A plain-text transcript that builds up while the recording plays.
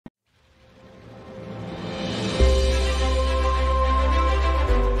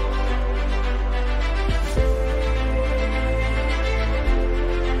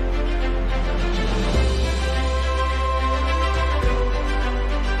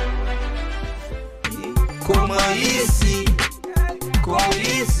Come easy. Come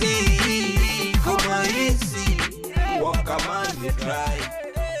easy. Come easy. Walk a man, they try.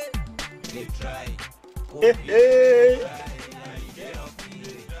 They try.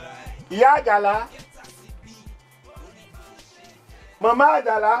 Ìyá Àjàlá. Mama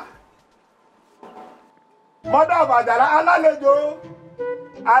Àjàlá. Mother of Àjàlá alálejò.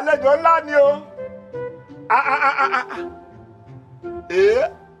 Àlejò ńlá ni o.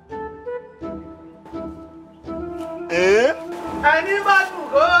 Ẹni bá sùn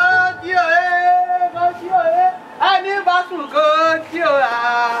kó tí o kó tí o ẹni bá sùn kó tí o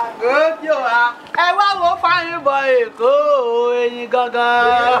kó tí o ẹ wá wo fáyín bọ Èkó ẹyin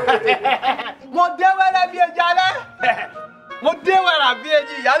gangan. Mo dé wẹ́rẹ́ bí ẹja alẹ́ mo dé wẹ́rẹ́ bí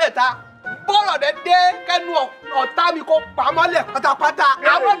ẹji ìyálẹ̀ta bọ́ọ̀lù ọ̀dẹ dé kẹ́nu ọ̀tá mi kó pamọ́lẹ̀ pátápátá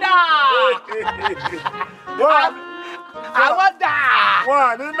àwọn dà. Àwọn dà.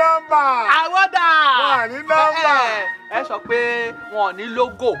 Wọ́n ní nọ́mbà. Àwọn dà. Wọ́n ní nọ́mbà. Ẹ sọ pé wọn ò ní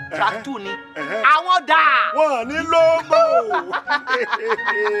lógò tractor ni. Àwọn dà. Wọ́n ní lógò.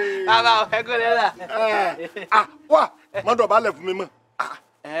 Bàbá ọ̀fẹ́ kò lẹ́la. Wà mọ́ dọ̀bálẹ̀ fún mi mọ́.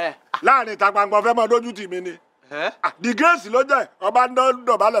 Láàrin ìta gbangba fẹ́ mọ́ dójú tì mí ni. The grace ló jẹ́ ọba ń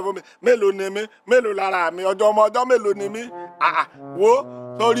dọ̀bálẹ̀ fún mi. Mélòó ni mí? Mélòó lára mi? Ọjọ́ ọmọ ọjọ́ mélòó ni mí? Wo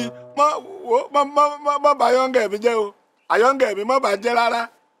sórí mọ́ bá yọ̀ǹgẹ̀ mi jẹ́ o. Àyọ̀ǹgẹ̀ mi mọ́ bá jẹ́ rárá.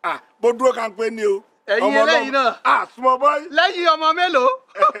 Bó dúró kan pé ni o. Ẹ̀yin eléyìí náà. Small boy. Lẹ́yìn ọmọ mélòó?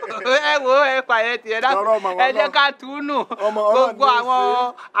 Ẹ wo ẹ pààyẹ tiẹ̀ dá. Ẹ jẹ́ ká túnú. Gbogbo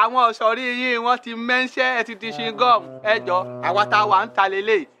àwọn ọ̀ṣọ́rí yìí wọ́n ti mẹ́ńṣẹ́ ẹ ti ṣe gọ́ọ̀mù. Ẹ jọ àwa tá a wà ń ta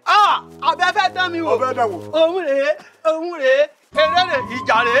lélẹ̀. Ọbẹ̀ fẹ́ dán mi wò. Ọbẹ̀ dán wò. Òun rèé. Eré rè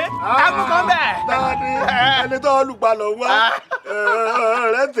ìjà rèé. Ẹkún kan bẹ́ẹ̀. Tani ẹni tó olùgbàlọ̀ wá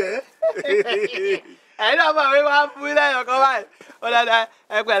rẹ̀ tẹ̀. Ẹ̀yin náà mọ̀ wí máa ń fún ilé ẹ̀yọ̀ kan báyìí. Ó dáadáa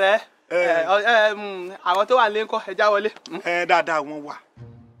ẹ pẹ̀lẹ́. Àwọn tó wà ní ńkọ́ ẹ já wọlé. Dáadáa wọn wà.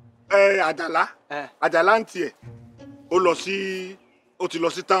 Àjàlá ń tiẹ̀ ó ti lọ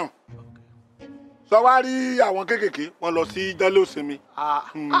sí town. Sọ wá rí àwọn kéékèèké wọn lọ sí Jẹ́lẹ̀ Òsínmi.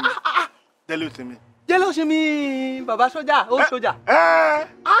 Jẹ́lẹ̀ Òsínmi. Jẹ́lẹ̀ Òsínmi bàbá sójà ó sójà.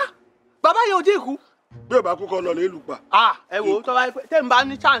 Bàbá yẹn ò tí ì kú. Bí ò bá kú kọ́ lọ lè lù pa. Ẹ wò ó tọ́ba tẹ́ ń bá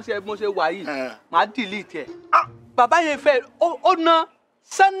ní chance ẹ mo ṣe wà yìí màá delete ẹ̀. Bàbá yẹn fẹ́ ó ná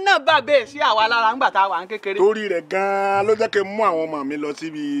sánà bàbá sí àwa lára ńgbà tá a wà ń kékeré. Torí rẹ̀ gan-an ló jẹ́ kí n mú àwọn ọmọ mi lọ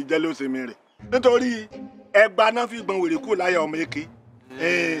síbi Jẹ́lẹ̀ Òsínmi rẹ̀ nítorí ẹgbàá náà fi gbọ̀n wèrè kú láyà ọmọ èké.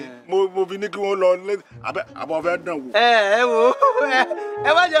 Mo fi ní kí wọ́n lọ àbọ̀ fẹ́ dàn wò. Ẹ wò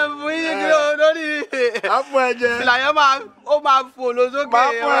ẹ má jẹ fún yín kí o lórí. Má fún ẹ jẹ. Ìlànà ó máa fò lọ sókè. Má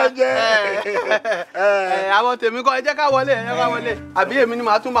fún ẹ jẹ. Àwọn tèmi kọ́ ẹ jẹ́ ká wọlé ẹ ká wọlé àbí èmi ni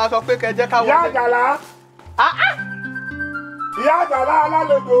màá tún máa sọ pé kẹ́ ẹ jẹ́ ká wọlé. Ìyá Àjàlá. Ìyá Àjàlá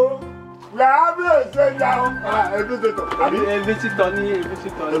alálejò làábí èsè ya o. Ebi ti tọ̀. Ebi ti tọ̀ ni.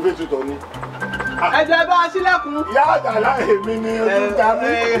 Ebi ti tọ̀ ni. Ẹ jẹ́ bá a sílẹ̀kùn. Ìyá Àjàlá èmi ni ojú ta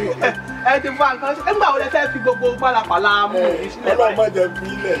mí. Ẹ ti fún àǹkan ṣe. Nígbà wo lẹ fẹ́ fi gbogbo pálapàla mú mi sílẹ̀? Ọlọ́run má jẹ́ fi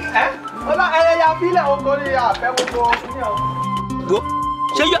ilẹ̀. Ẹyẹ ya fílẹ̀ o torí àfẹ́ gbogbo kíní o. Wo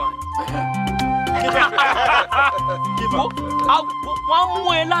ṣé yọ. Wọ́n mú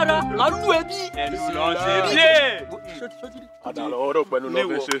ẹ lára, a lù ẹ bí. Ẹnu lọ ṣe bí. Àdàlọ́ ọ̀rọ̀ pẹ̀lú lọ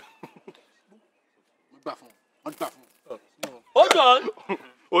fẹ́ ṣe. Ó dàn.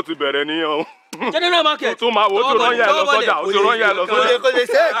 Ó ti bẹ̀rẹ̀ nìyẹn o. General market. Tún máa wo ó ti rán yà lọ sọ́jà. Ó ti rán yà lọ sọ́jà. Kò lè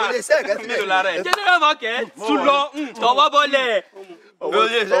ṣe ẹ̀gẹ́ General market tún lọ tọwọ́ bọ́lẹ̀. Kò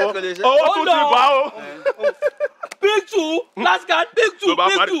lè ṣe. Owó tún ti bá o. Big two, last card, big two,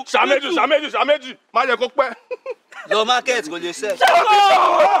 big two. Ṣàméjì, má jẹ́ kó pẹ́. Lọ market kò lè ṣe.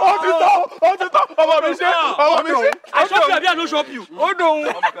 Ó ti tọ́, ọmọ mi ṣe. I shop you, I no shop you. Ó dùn.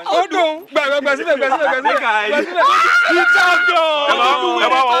 Gbà sílẹ̀. The champion. Ẹ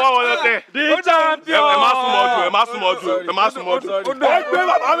má wọ́n lọ tẹ̀. The champion. Ẹ má súnmọ́ jù. Ẹ gbé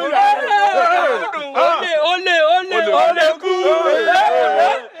bàbá mi rẹ̀. Olè kú.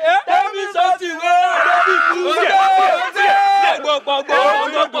 Tẹ́mi sọ́ọ̀tì wẹ́ ọ̀dẹ́bí kú.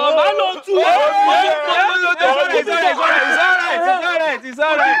 Gbọ̀gbọ̀ má lọ tú.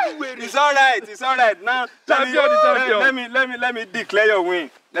 It's all right. Now, let me declare your win.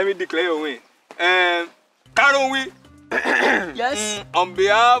 Karen win. Yes. On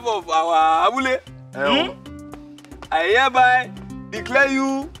behalf of our Abule, I hereby declare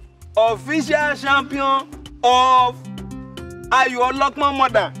you official champion of Ayo Olokman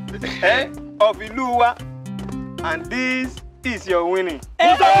Mother of Iluwa, and this is your winning.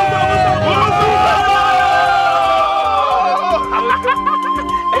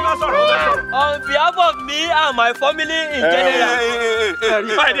 On behalf of me and my family in general,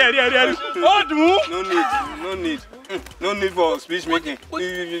 No need for speech making.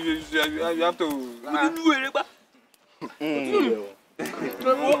 You have to.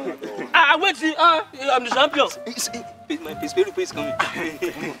 Wait, see, I'm the champion. My Pisperi is coming.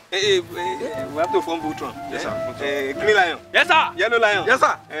 We have to form Voltron. Yes, sir. Green lion. Yes, sir. Yellow lion. Yes,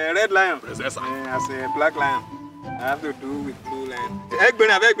 sir. Red lion. Yes, sir. As a black lion. I have to do with blue lion.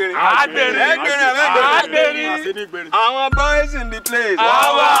 Eggbeni. Our boys in the place.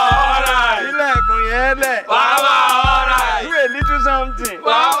 Alright. Do a little something.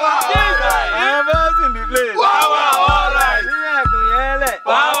 Our boys in the place.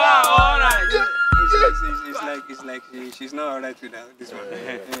 It's like she's not alright without this one.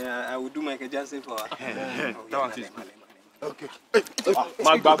 I will do my Kajase for her. Okay. I'm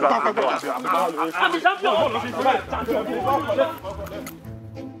the champion.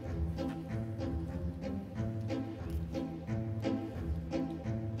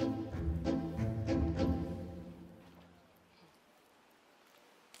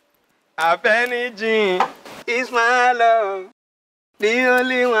 Penny Jean is my love, the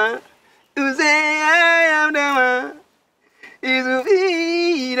only one to say I am the one. Is to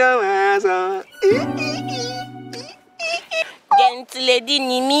be the one. Gent lady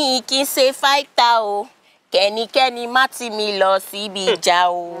ni mi kí n ṣe fighter o. Kẹ́nikẹ́ni má tì mí lọ síbi ìjà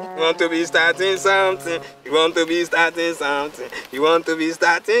o. You want to be starting something. You want to be starting something. You want to be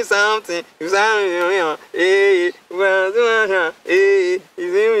starting something. You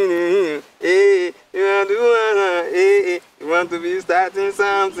want to be starting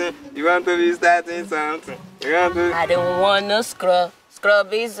something. You want to be starting something. You want to. I don't want no scrub.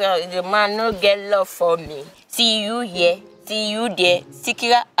 Scrub is the man no get love for me. See you here, see you there.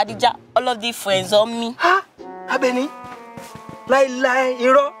 Sikira, Adija, all of the friends on me. Ha? Abeni? Lie,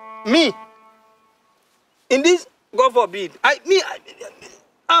 hero? Me? In this, God forbid,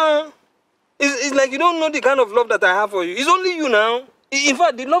 it's like you don't know the kind of love that I have for you. It's only you now. In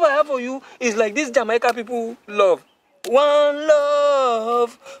fact, the love I have for you is like this Jamaica people love. One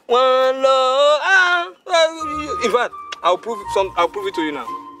love. In fact, I'll prove it to you now.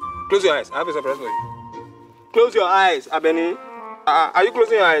 Close your eyes. I have a surprise for you. Close your eyes, Abeni. Are you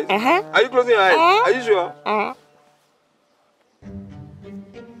closing your eyes? Are you closing your eyes? Are you sure?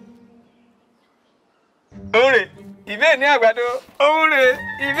 Ore, ibe ni àgbàdo. Ore,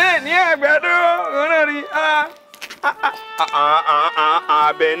 ibe ni àgbàdo. Onori,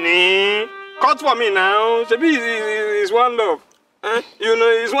 Abeni. Cut for me now. Shebi is one love. You know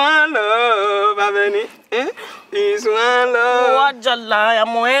it's one love, Abeni. It's one love. What jala,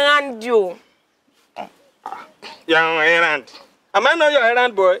 I'm errand you. You're an errand. Am I not your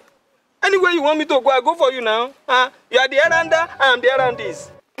errand boy? Anywhere you want me to go, I go for you now. You are the errander, I am the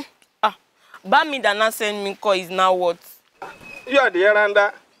errandist. Bamidana send me call is now what? You are the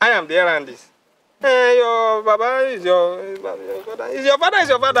errander, I am the errandist. Your baba is your father. Is your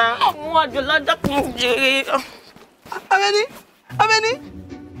father? What you like that? Abeni.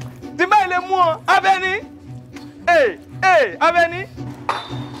 Dimba ile mo, Abeni. Hey, Abeni.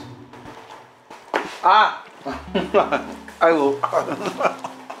 Ayo.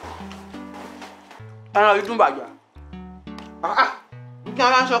 Ẹran yìí tún bàjẹ́. Kí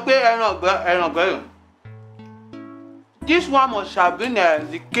wọ́n sọ pé ẹran ọ̀gbẹ́ yìí. This one must have been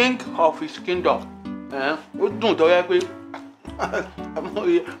the king of his kingdom. Ó dùn tó yẹ pé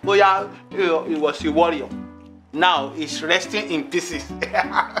bóyá he was a warrior. Now he's resting in pieces.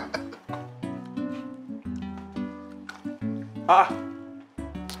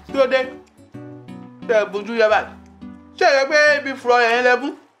 Kí ló dé? Ṣé ẹ bójú yẹ báyìí? Ṣé ẹ pé ibi fúrọ̀ yẹn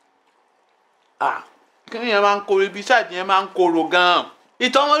lẹ́bù? Kí ni yẹn máa ń kóró ibi ṣáàdì yẹn máa ń kóró gan-an.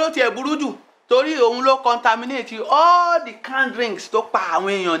 Ìtàn wọn ló tiẹ̀ burú jù torí òun ló contaminate all the canned drinks tó pa àwọn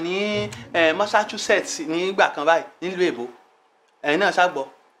èèyàn ní Massachusetts nígbà kan báyìí nílùú èbó. Ẹ̀yin náà ṣàgbọ́.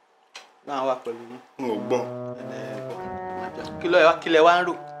 Láwọn wà pẹ̀lú yín. N ò gbọ́. Kí lẹ wá ń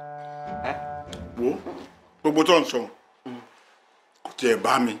rò? Wo gbogbo tó ń sọ kò tiẹ̀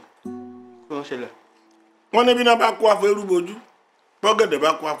bá mi. Kí ló ń ṣẹlẹ̀? Wọ́n ní bí náà bá kó afọ irú bojú bọ́gẹ̀dẹ̀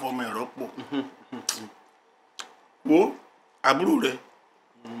bá kó afọ ọmọ ẹ̀rọ pọ̀. Wo àbúrò rẹ̀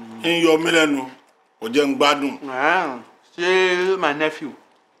ń yọ mí lẹ́nu kò jẹ́ ń gbádùn. Ṣé my nephew?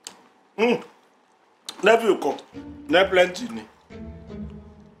 Nephew kọ neplenty ni.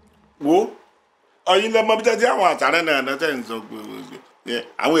 Wo ọyin lẹ́mọ bí tẹ́tí àwọn àtàrẹ́ náà náà tẹ̀ ń sọ pé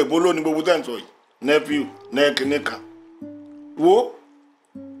àwọn èbó ló ní gbogbo tẹ̀ ń sọ yìí nephew nẹ́ẹ̀kìnníkà. Wo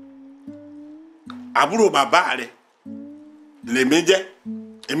àbúrò bàbá rẹ̀ lèmi jẹ́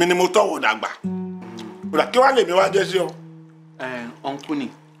èmi ni mo tọ́wọ́ dàgbà. Kí wàá lèmi wá jẹ́ sí ọ? Ọ̀nkú ni.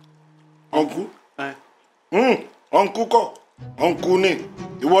 Ọ̀nkú? Ọ̀nkú kọ́ Uncle ni.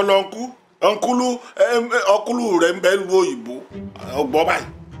 Ìwọ lọ uncle. Ọkùlù rẹ̀ ń bẹ lu òyìnbó. Ọgbọ́ báyìí.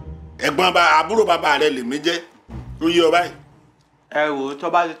 Ẹ̀gbọ́n àbúrò bàbá rẹ̀ lèmi jẹ́. Ó yé ọ báyìí. Ẹ wò tó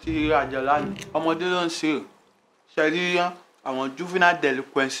bá ti Àjàlá ni ọmọdé ló ń ṣe o. Ṣé rí àwọn juvenile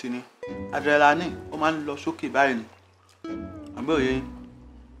delinquency ni. Àjàlá ni ó máa ń lọ sókè báyìí ni. Àbí òye yín.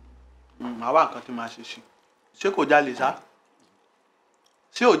 Àwa nǹkan tí máa ṣe sí. Ṣé kò jalè sá?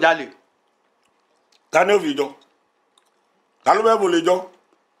 Ṣé ò jalè? Ta ni ó fi jọ? Ta ló bẹ́ẹ̀ bò lè jọ?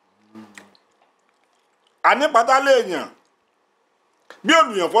 Àní pátá léèyàn bí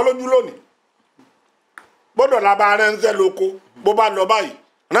olùyàn fọ́ lójú lónìí gbọ́dọ̀ lába rẹ̀ ń sẹ́ lóko bó bá lọ báyìí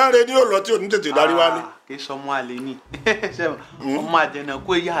rán rédíò lọ tí ò ní tètè darí wálé. Kì í sọmọ àlè ni ọmọ àjẹnà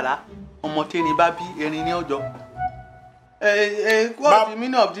kó yàrá ọmọ tẹni bá bí erin ní ọjọ́. What's the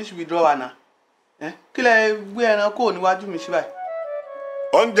meaning of this withdrawal na? Kí lẹ gbé ẹran kó níwájú mi sí báyìí?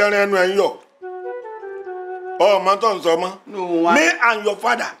 Ó ń jẹrin ẹnu ẹ̀ ń yọ̀ ọmọ tó ń sọ mọ́. Me and your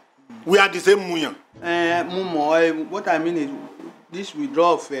father we are the same muyan. Mo mọ̀ what I mean is this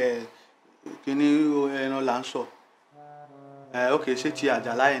withdrawal of kìíní ẹran là ń sọ. Okay, ṣé ti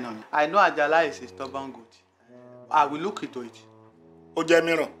Àjàlá yẹn náà ni? I know Àjàlá is a stubborn goat. I will look into it. Ó jẹ́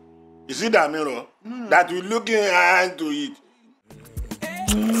mìíràn. Is it that mirror that we looking into it?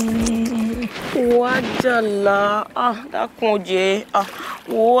 Àjàlá, dákun oje.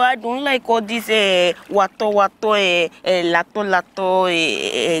 I don't like all this wato, lato,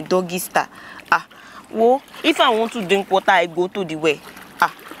 doggy style. If I want to drink water, I go to the well.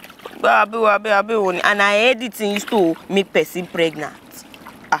 And I heard it used to make person pregnant.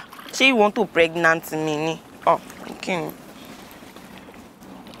 She want to pregnant me. Okay.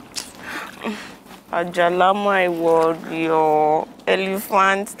 Àjàlá, my warrior,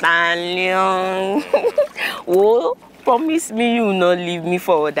 elephant stallion. Promise me you will not leave me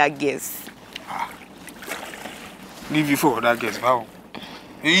for other girls. Leave you for other girls? How?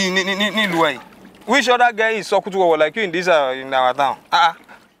 Which other guy is Sokutu like you in this in our town?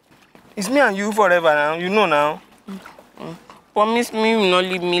 It's me and you forever now. You know now. Promise me you will not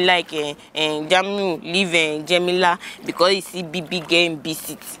leave me like Jamiu leave Jamila because he see big girl in B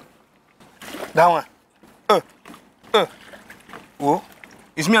city. That one. Oh,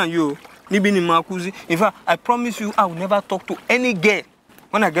 it's me and you. In fact, I promise you I will never talk to any girl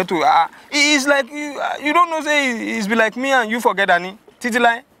when I get to it's like you don't know say it's be like me and you forget Annie. Titi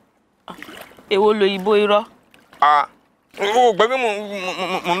line. Ewo lo ibo iro. Oh, baby mo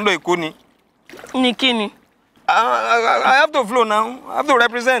lo Èkó ni. Ni kini? I have to flow now. I have to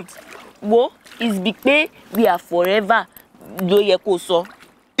represent. Wo, it's big we are forever. Lo yẹ kó sọ.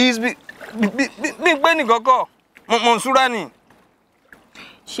 It's big ni koko. Monsura ni.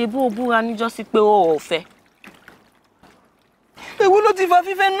 Ṣé bó búra níjọ́ sí pé ó fẹ́. Ewu ló ti fa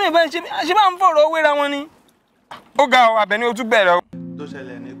fífẹ́ nú ẹ̀ báyìí ṣe bá ń fọ̀rọ̀ wéra wọn ni. Ó ga ọ Àbẹ̀ní ó tún bẹ̀rẹ̀ o. Tó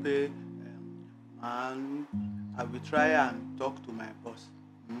ṣẹlẹ̀ ni pé I will try and talk to my boss.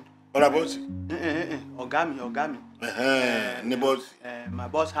 Ọ̀rá bọ́ọ̀sì. Ọ̀gá mi. Ní bọ́ọ̀sì. My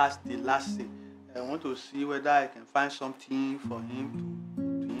boss has the last say. I want to see whether I can find something for him to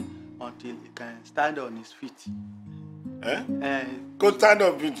do until he can stand on his feet. Go stand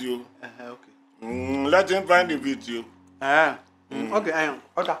up with you. Okay. Let him find the video. Okay,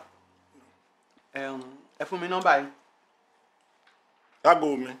 okay. Ẹ fún mi nọ́mbà yín.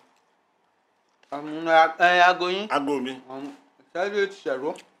 Ago mi. Ago yín. Ago mi.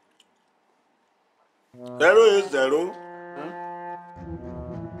 080. 080.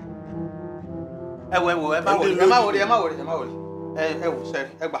 Ẹ má wọrí. Ẹ wò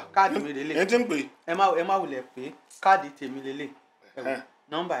sẹ́rí, ẹ gbà káàdì mi lélẹ̀. Ẹ ti ń pè. Ẹ má wulẹ̀ pé káàdì tèmi lélẹ̀. Ẹ wò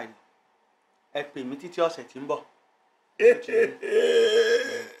nọ́mbà yìí. Ẹ pè mí títí ọ̀sẹ̀ tí ń bọ̀.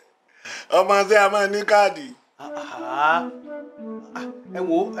 Ọmọ ṣé a máa ní káàdì. Ẹ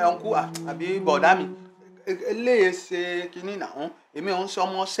wo ọ̀nkú àbí bọ̀dá mi. Eléyè ṣe kinní náà. Èmi ò ń ṣe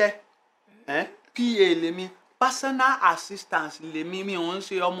ọmọọṣẹ́. PA lèmi. Personal assistance lèmi mi ò ń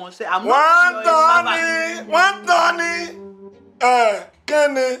ṣe ọmọọṣẹ́. Wọ́n tọ́ ni.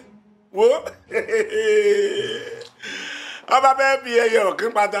 Kíni wo ọba bẹ́ẹ̀ bí ẹyẹ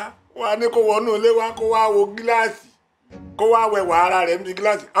ọ̀kín pátá wà ní kó wọnú ilé wa kó wá wo gíláàsì kó wá wẹ̀wà ara rẹ̀ níbi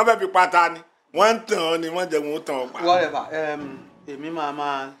gíláàsì wọ́n fẹ́ fi pátá ni wọ́n ń tàn ọ́ ni wọ́n jẹ́ wọn ó tàn ọ́ pa. Whatever, èmi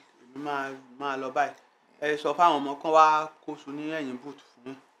máa lọ báyìí. Ẹ sọ fáwọn ọmọ kan wá kóṣù ní ẹ̀yìn búùtù fún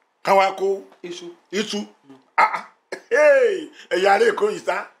mi. Kán wá kó iṣu. Ẹ̀yà rẹ̀ kó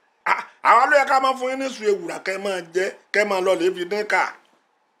ìsá. Àwọn ló yẹ ká máa fún yín ní ìṣù ewùrà kẹ́ máa jẹ kẹ́ máa lọ lè fi dín ká.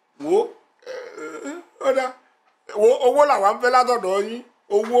 Wo ọ̀dà wo owó làwa ń fẹ́ látọ̀dọ̀ yín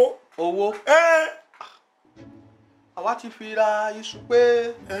owó. Àwa ti fi ra iṣu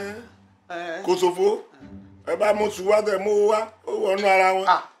pé. Kò ṣòfò ẹ bá mú sùn wá tẹ mú wá ó wọnú ara wọn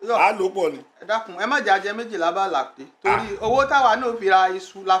á lò pọ̀ ni. ẹ dákun ẹ má jẹ 12 bá làpé torí owó táwa náà fi ra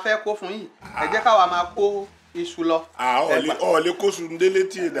iṣu la fẹ́ kó fún yìí ẹ jẹ́ káwa máa kó iṣu lọ. ọ̀ọ́lẹ́ kó sùn délé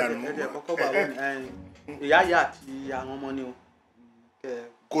tí ìdànù. ẹ kọ́kọ́ bá wọn ìyá ìyá àti àwọn ọmọ ni o.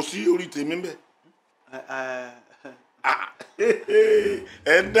 kò sí orí tèmi bẹ́ẹ̀.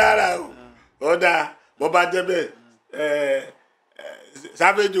 ẹ ń dára o ọ̀dà bó bá jẹ́ bẹ́ẹ̀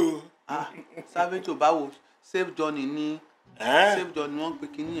sáfẹ́jọ. sáfẹ́jọ báwo save journey ni save journey wọ́n pe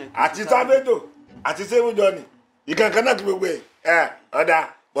kínní yẹn. àti sáfẹ́jọ àti save journey ìkankan náà kí gbogbo ẹ̀ ọ̀dà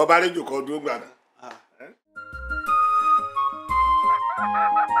bó bá rẹ́jọ kan dúró gbà náà.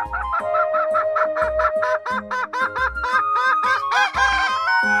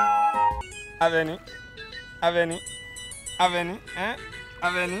 Avenue, Avenue, Avenue,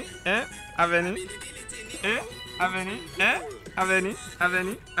 Avenue, Avenue, Avenue, Avenue, Avenue,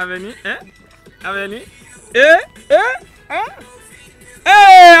 Avenue, Avenue,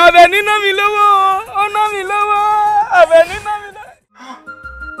 Avenue ná mi lówó, ó ná mi lówó, Avenue ná mi lówó.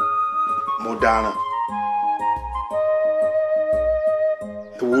 Mo dáràn.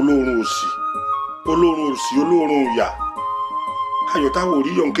 Ewo olórun òsì, olórun òsì, olórun ìyà. Ayọ̀ táwọn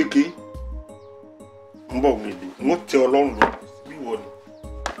orí yọ̀ ń kéke. Ń bọ̀ gbèdé, wọ́n tẹ Ọlọ́run lọ bí wọ́n ni.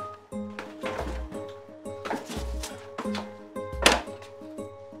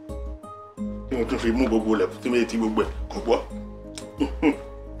 Tí wọ́n tún fi mú gbogbo lẹ̀ tí wọ́n ti gbogbo ẹ̀ kò gbọ́.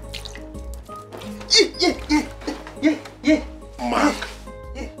 Mark,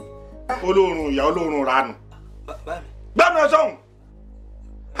 olórun ìyà, olórun ranù. Gbẹ́nu ẹ sọ́hùn.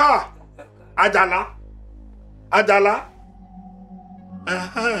 Ha! Àjàlá. Àjàlá.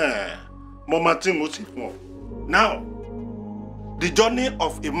 Mo máa tí mo sì fún ọ. Now, the journey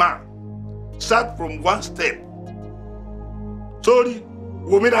of a man start from one step. Sorry,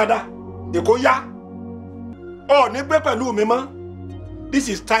 wò mí dáadáa. Èkó yá. Ọ ní gbé pẹ̀lú mi mọ́. This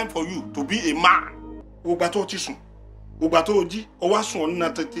is time for you to be a man. Wo gbà tó ti sùn. Wo gbà tó jí. Ó wá sùn ọ̀nà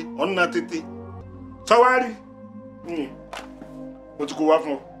tètè. Sọ́wárí. Mo ti kó wá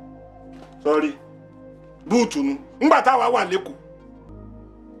fún ọ. Sorry. Búùtù nu. Ńgbà táwa wà lẹ́kọ̀ọ́.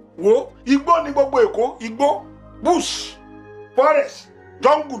 Wo igbó ní gbogbo Èkó, igbó, bush, forest,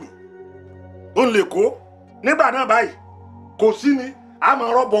 jungle. Ó lè kó nígbà náà báyìí. Kò sí ni a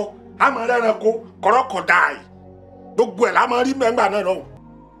máa rọ́bọ, a máa rẹ́ranko, crocodile. Gbogbo ẹ̀ la máa rí mẹ́ngbà náà lọ́hùn.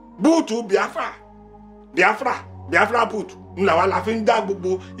 Búùtù Biafra búùtù. Ńlá wa la fi ń já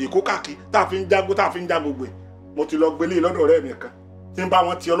gbogbo Èkó káàkiri, tá a fi ń jágbó, tá a fi ń já gbogbo ẹ̀. Mo ti lọ gbélé lọ́dọ̀ ọ̀rẹ́ mi kan. Tí ń bá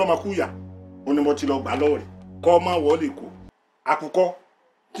wọn ti ọlọ́mọkúyà, mo ní mo ti lọ gbà lọ́wọ́ rẹ̀. Kọ́ ọmọ wọlé kó. Àkùkọ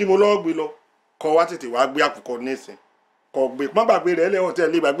tí mo lọ gbé lọ kọ wá tètè wá gbé àkùkọ nísìn kọ gbé pọ́n gbàgbé rẹ̀ lẹ̀ ọ̀tẹ̀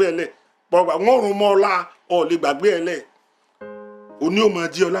lè gbàgbé ẹ̀ lẹ̀ wọ́n rún mọ́ ọlá ọ̀ lè gbàgbé ẹ̀ lẹ̀ òní ò mọ̀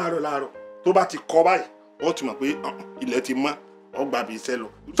jí ọ láàárọ̀ tó bá ti kọ báyìí ó ti mọ̀ pé ilẹ̀ ti mọ́ ọ gbàbí iṣẹ́ lọ.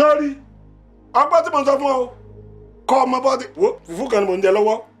 sọ́ọ́rí ọgbọ́n tí mo sọ fún ọ kọ́ ọmọ bọ́dé wo fùfú kan ni mo ń jẹ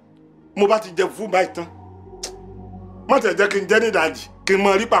lọ́wọ́ mo bá ti jẹ fùfú báyìí tán má tẹ̀ jẹ́ kí n jẹ́ ní ìdajì kí n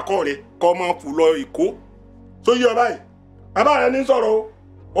mọ rí pàkọ́ rẹ̀ kọ́ ọmọ fù lọ Èkó tó yí ọ báyìí bàbá rẹ ní sọ̀rọ̀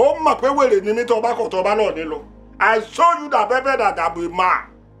o mọ̀ pé wèrè ni mí tó bá kọ̀ tó bá lọ́ọ̀ ní lọ. I show you that pepper that I be man.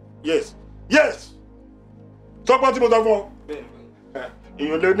 Yes. Sọ́pọ̀ tí mo sọ fún ọ.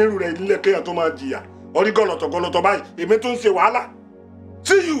 Èèyàn lè nírú rẹ̀ nílé kéèyàn tó máa jìyà. Orí gọlọ̀tọ̀ báyìí, èmi tó ń ṣe wàhálà.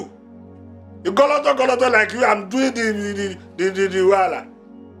 See you. Gọlọ̀tọ̀ like you, I'm doing the wàhálà.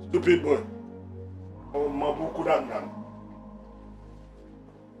 Stupid boy. Ọmọ burúkú dànù.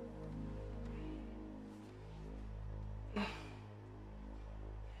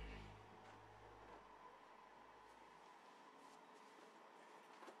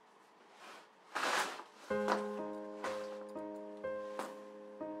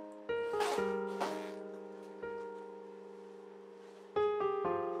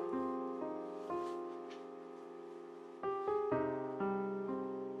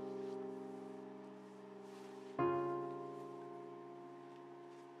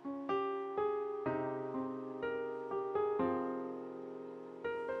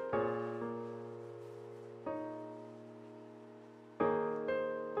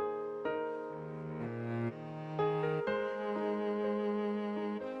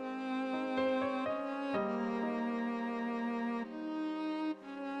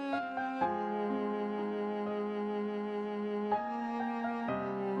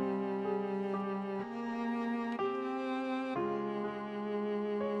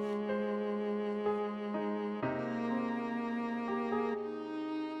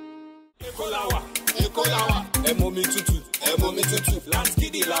 Èkó la wà, ẹ mọ mi tútù, Last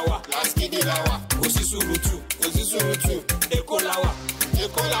kidi la wà, kò sí sùúrùtù, Èkó la wà.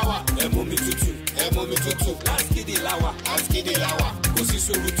 Èkó la wà. Ẹ mú mi tútù, ẹ mú mi tútù. Láskìdì la wà, láskìdì la wà. Kò sí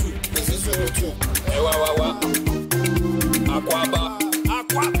sùúrùtù, kò sí sùúrùtù. Ẹ wá wá wá. Akwaba,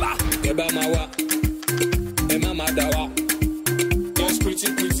 akwaba. Ẹ bá máa wá. Ẹ má máa dà wá. Yes, pretty,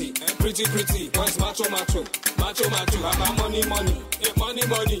 pretty, pretty, pretty. What's macho, macho, macho, macho. About money, money, money,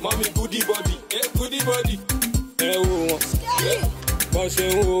 money. Mommy, goody body, goody body. Ẹ wo wọn. Bọ́ ṣe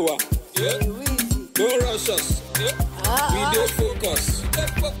ń wo wa. Don't rush us. We dey focus.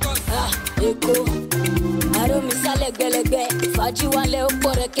 Èkó, àrò mi sálẹ̀ gbẹlẹgbẹ, fàájì wálẹ̀ ó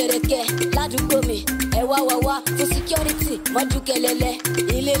pọ̀ rẹ́kẹrẹ́kẹ́. Ládùúgbò mi, ẹ wá wá wá fún security, mọ́jú kẹlẹ́lẹ́.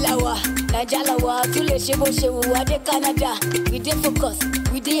 Ilé la wà, Naija la wà, tún lè ṣe bó ṣe wù wá dé Canada. We dey focus,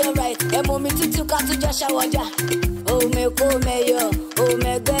 we dey alright, ẹ mọ mi tútù ká tún jọ ṣàwọ̀jà. Òmèkó mẹ́yọ̀,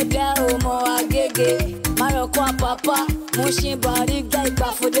 òmẹ̀gbẹ́dá, òmò Agége. Márọ̀kọ́ àpapá, mo ṣe Bàrígà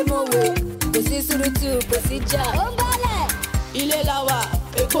ìgbàfọ̀dé mọ̀wé. Kò sí sùúrùtù, kò sí jà. Ó ń bọ́lẹ̀. Ilé la wà,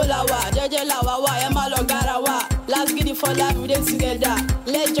 Èkó la wà, jẹ́jẹ́ la wà wá, ẹ má lọ gara wá. Let's get it for life, we dey together.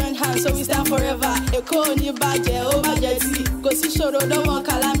 Let's join hands so we stand forever. Èkó ò ní bàjẹ́, ó bàjẹ́ tí. Kò sí ṣòro, no more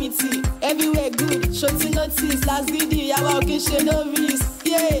calamity. Everywhere good, ṣòtí notice. Let's get it, yàwá òkè ṣe no risk.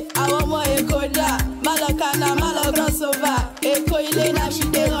 Yeah, àwọn ọmọ Èkó dà. Má lọ kànáà, má lọ crossover. Èkó ilé náà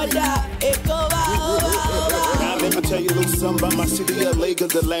ṣì dé ọ̀dà. Èkó wá, ó wá, ó wá. Now let me tell you a little something about my city, LA,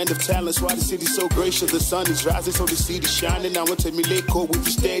 cause the land of talents. Why the city's so gracious, the sun is rising, so the city's shining. Now tell me, Leko, we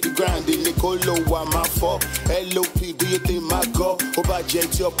just steady grinding. Nicolo, why my fault? LOP, do you think my God? About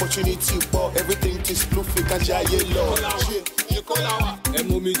JT, opportunity, for everything to sploofy, can jay yellow. Èkó la wà. Ẹ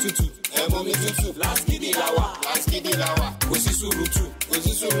mú mi tútù, ẹ mú mi tútù. Láskìdì la wà, láskìdì la wà. Kò sí sùúrùtù, kò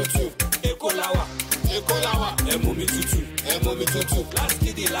sí sùúrùtù. Èkó la wà, Èkó la wà. Ẹ mú mi tútù, ẹ mú mi tútù.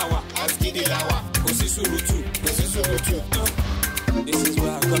 Láskìdì la wà, láskìdì la wà. Kò sí sùúrùtù, kò sí sùúrùtù. This is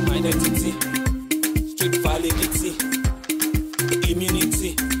where I got my identity. Street validity,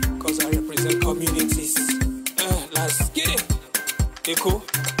 immunity, cause I represent communities. Let's get it. Èkó,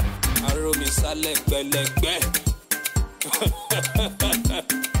 àrò mi sálẹ̀ gbẹlẹgbẹ.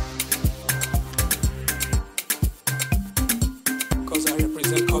 Cause I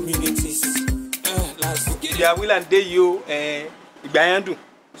represent communities. Let's get it. Yeah, will and day you Igbayandu.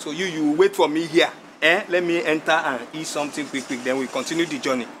 So you wait for me here. Let me enter and eat something quick, then we continue the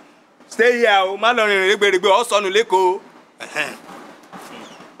journey. Stay here, o má lọ rìn regbe o sọnù l'Èkó.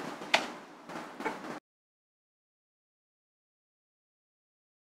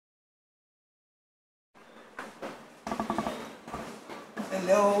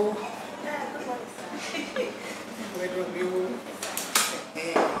 Hello. Good morning.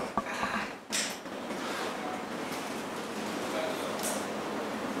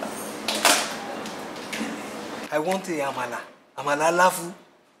 I want a amala lafu,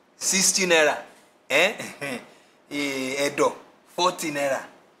 60 naira. Edo, 40 naira.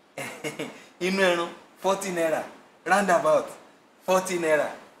 Inu ẹran, 40 naira. Roundabout, 40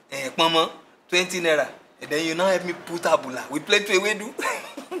 naira. Mama, 20 naira. And then you now help me put abula. We play to ewedu.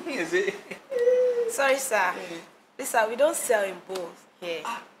 You see? Sorry, sir. Listen, we don't sell in bowls here.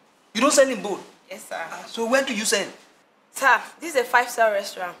 You don't sell in bowl? Yes, sir. So where do you sell? Sir, this is a 5-star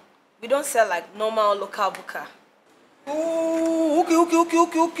restaurant. We don't sell like normal local buka. Oh,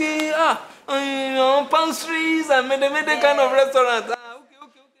 okay. Pastries and mede kind of restaurant.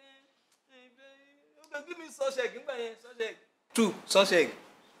 Okay. Give me sausage. Give me sausage. 2 sausage.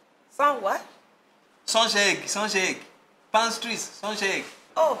 Some what? Sausage. Pastries, sausage.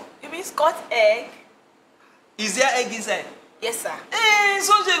 Oh, you mean Scotch egg? Is there egg inside? Yes, sir.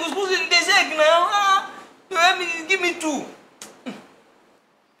 Sausage was supposed to be there's egg now. You help me, give me 2.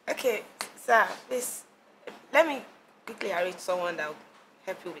 Okay, sir, please, let me quickly arrange someone that will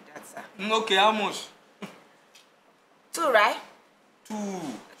help you with that, sir. Okay, how much? 2, right? 2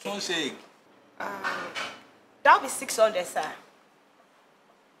 sausage. That'll be 600, sir.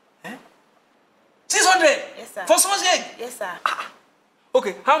 600? Yes, sir. For sausage? Yes, sir.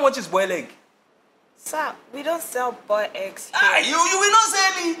 Okay, how much is boiled egg? Sir, we don't sell boiled eggs here. You will not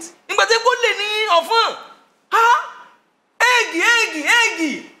sell it. But they put the often. Egg.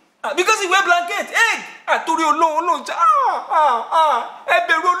 Because he wear blanket. Egg. Torí Ọlọ́run.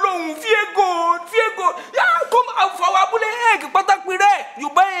 Fear God. Yeah, come out for our egg. You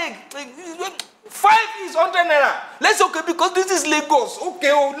buy egg. 5 is 100 naira. Let's okay because this is Lagos.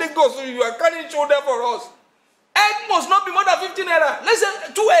 Okay, Lagos, so you are carrying shoulder for us. Egg must not be more than 15 naira. Let's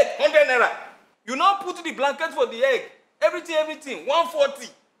say 2 egg, 100 naira. You now put the blanket for the egg. Everything, 140.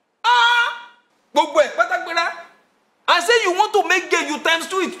 And say you want to make gain, you times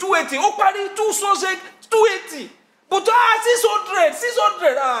 2 is 280. Oh, party 2 sausage, 280. But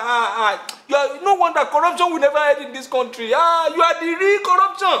 600. no wonder corruption will never end in this country. You are the real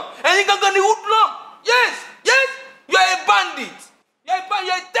corruption. And you can get the hoodlum. Yes. You are a bandit. You are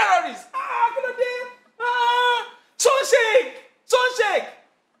a terrorist. Sunshake.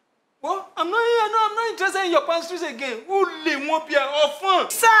 Well, I'm not interested in your pastries again. Only won't be often.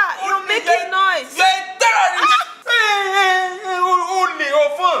 Sir, you're making noise. You're a terrorist. Only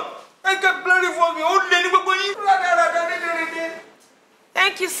often. I can bloody for me.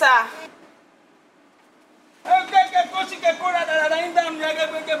 Thank you, sir.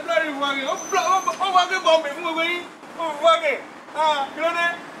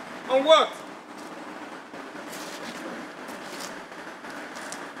 On what?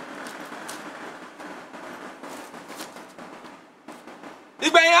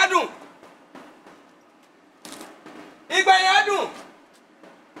 Igbayadun.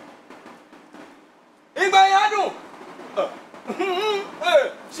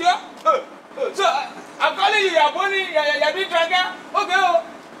 So I'm calling you, you're doing tranga.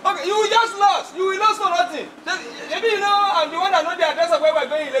 Okay, you just lost. You will lose for nothing. Maybe you know I'm the one that know the address of where we're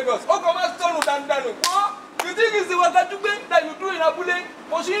going in Lagos. Oh, come on, stone danu. You think it's the wakajube that you do in Abule?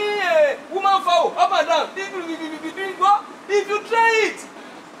 Pushing a woman foul up and down. If you try it,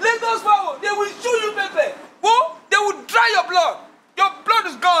 Lagos foul, they will chew you pepper. They will dry your blood. Your blood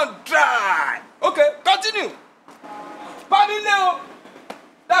is gone dry. Okay, continue. Pamileo.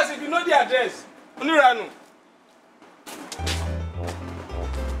 That's if you know the address. Oniranu.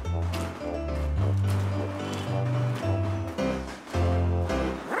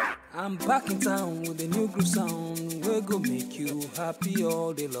 I'm back in town with a new groove sound. We're gonna make you happy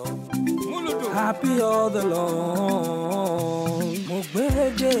all day long. Happy all day long. Mo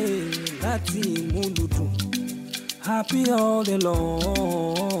gbede láti Muludu. Happy all day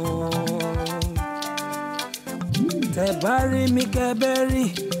long. Tẹ́ bá rí mi kẹ́bẹ́rí,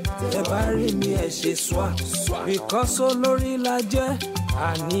 tẹ́ bá rí mi ẹ ṣe swá. Because olórí la jẹ́,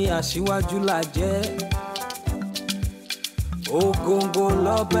 àní aṣíwájú la jẹ́. Ògòǹgò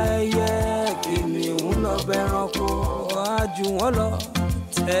lọ́bẹ̀ yẹ, kìnìún lọ́bẹ̀ ẹranko, àjù wọn lọ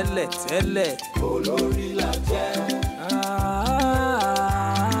tẹ́lẹ̀ olórí la jẹ́.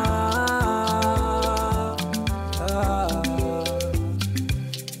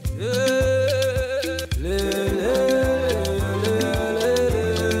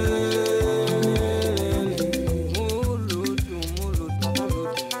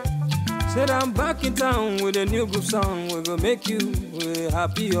 Said I'm back in town with a new group song. We're gonna make you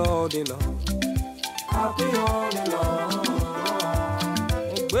happy all day long. Happy all day long.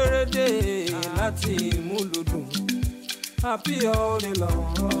 Ogbérèdé láti Muludu. Happy all day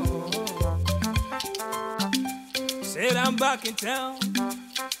long. Said I'm back in town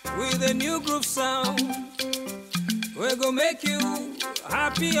with a new group sound. We're gonna make you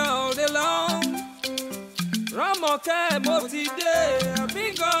happy all day long. Ramoke Motide, I've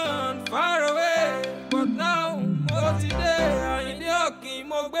been gone far away, but now Motide, I'm in the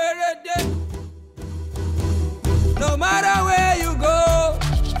Mogberede. No matter where you go,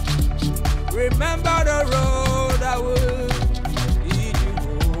 remember the road I will lead you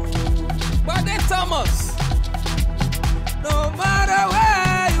home. But then Thomas, no matter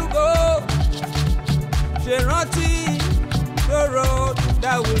where you go, Sherati, the road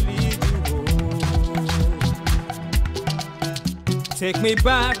that will lead you. Take me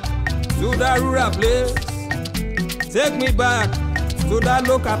back to that rural place. Take me back to that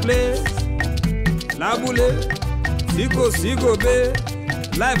local place. Labule, sigo be.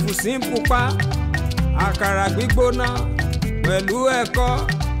 Life was simple pa. Àkàrà gbígbóná pẹ̀lú ẹ̀kọ.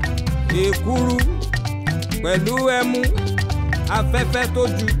 Èkuru pẹ̀lú ẹmu. Afẹ́fẹ́ tó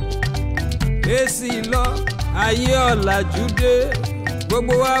ju. Èsì lọ, ayé ọ̀làjú dé.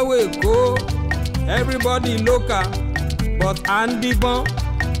 Gbogbo wa wèkó. Everybody local. But Andy Bon,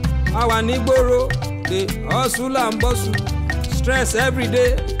 our Nigboro, the hustle and bustle, stress every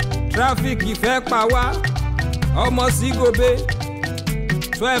day, traffic effect power, almost Igobe,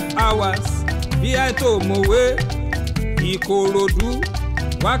 12 hours, VI to Mowe, Ikorodu,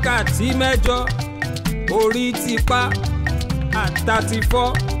 wákàtí mẹ́jọ, orí ti pa, at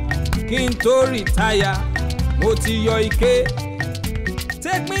 34, kí n tó retire, mo ti yọ ike.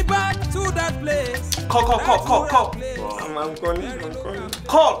 Take me back to that place. Call. I'm calling.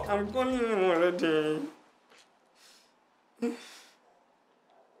 Call. I'm calling him already.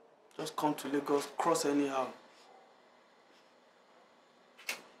 Just come to Lagos, cross anyhow.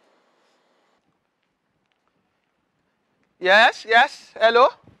 Yes. Hello.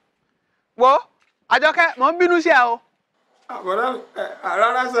 Wo, Àjọkẹ́, mo ń bínú sí ẹ o. Bọ̀dá,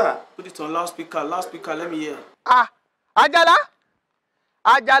 rárá sà. Put it on loudspeaker, let me hear. Àjàlá.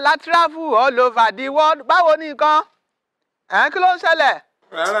 Àjàlá travel all over the world. Báwo ni nǹkan? Kí ló ń ṣẹlẹ̀?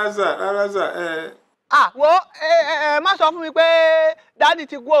 Rárá sà. Wo má sọ fún mi pé dádì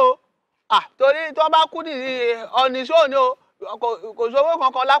ti kú o. Torí tó bá kú ní ọ̀nìṣó ni o. Kò sówó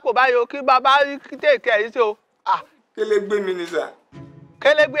kankan lápò báyìí o kí bàbá tèkẹ́ yìí sí o. Kélé gbé mi ni sà.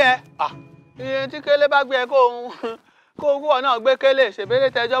 Kélé gbé ẹ? Iye tí kélé bá gbé ẹ kó owó náà gbé kélé ṣèbéèrè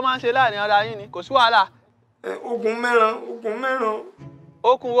tẹjọ́ máa ń ṣe láàrin ara yín ni kò sí wàhálà. Okùn mẹ́ran.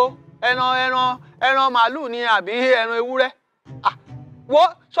 Okùn wo? Ẹran màálù ni àbí ẹran ewúrẹ́? Wo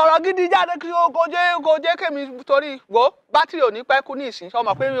sọ̀rọ̀ gidi jáde kí kò jẹ́ kémi torí wo bátìrì ò ní pẹ́ kú ní ìsìn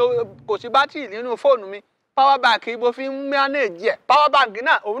sọmọ pé kò sí bátìrì nínú fóònù mi power bank mo fi ń manage ẹ̀ power bank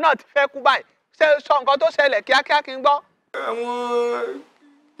náà òun náà ti fẹ́ kú báyìí sọ nǹkan tó ṣẹlẹ̀ kíákíá kí n gbọ́. Àwọn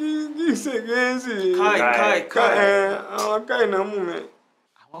kí ṣe gẹ̀ẹ́sì. Àwọn káì náà mú mi.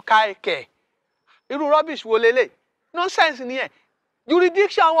 Àwọn káì kẹ̀ irú rubbish wo lélẹ̀ nonsense nìyẹn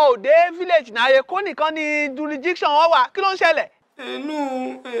jurisdiction wọn ò dé village náà Èkó nìkan ni jurisdiction wọn wà kí ló ń ṣẹlẹ̀. Inú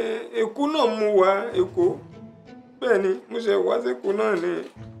Èkó náà mú wá Èkó bẹ́ẹ̀ ni mo ṣe wá sẹ́kọ̀ọ́ náà ni.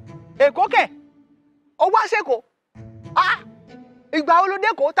 Èkó kẹ̀ ó wá sẹ́kọ̀ọ́ ìgbà wo ló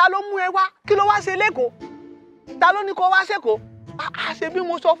dẹ́kọ̀ọ́ ta ló mú ẹ wá kí ló wá ṣe lẹ́kọ̀ọ́ ta ló ní kó wá sẹ́kọ̀ọ́ ṣe bí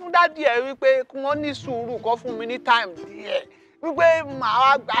mo sọ fún dádì ẹ wípé kí wọ́n ní sùúrù kó fún mi ní time díẹ̀ wípé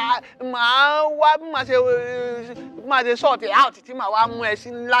màá wá bí màá ṣe sort it out tí màá wá mú ẹ sí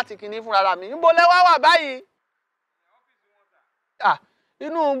láti kinní fúnra mi níbo lẹ wá wà báyìí.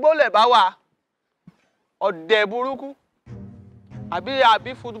 Inú gbólẹ̀ bá wà ọ̀dẹ̀ burúkú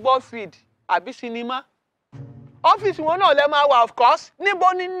àbí football field àbí sinimá ọ́fíìsì wọn náà lẹ máa wà of course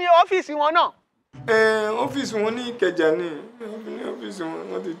níbo ni ní ọ́fíìsì wọn náà. Ọ́fíìsì wọn ní Ìkẹjà ni ọ́fíìsì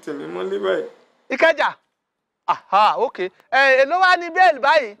wọn ti tẹ̀mí mọ́lé báyìí. Ìkẹjà ok èló wá ní bẹ́ẹ̀lì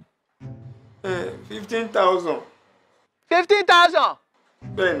báyìí. 15,000. 15,000.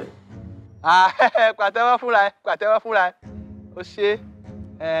 Bẹ́ẹ̀ni. Pàtẹ́wọ́ fúnra ẹ ó ṣe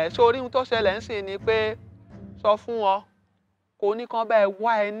sórí ohun tó ṣẹlẹ̀ ń sìn ni pé sọ fún wọn kò ní kán bá ẹ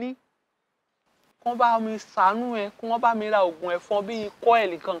wá ẹ ní kán bá mi ṣàánú ẹ kí wọ́n bá mi ra oògùn ẹ̀fọn bíi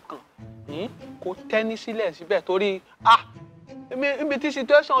kọ́ẹ̀lì kankan kò tẹ́ni sílẹ̀ síbẹ̀ torí ibi tí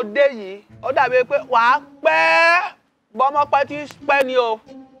situation dé yìí ó dàbí pé wàá pẹ́ bọ́mọ pẹ́ tí pẹ́ ni o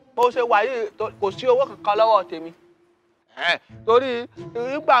bó ṣe wà yìí kò sí owó kankan lọ́wọ́ tèmi torí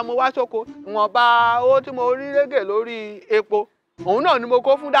nígbà mo wá sóko ìwọ̀nba owó tí mo rí régè lórí epo òun náà ni mo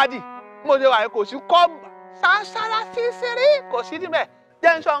kó fún dádì mo ṣe wà yìí kò sí kọ́ sáárá sísírí kò sí níbẹ̀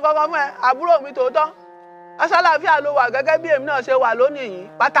jẹ́ n sọ nǹkan kan fún ẹ àbúrò mi tòótọ́ aṣáláfíà ló wà gẹ́gẹ́ bí èmi náà ṣe wà lónìí yìí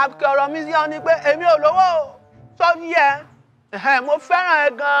pàtàkì ọ̀rọ̀ mi sí ọ ni pé èmi ò lówó sọ́fí ẹ mo fẹ́ràn ẹ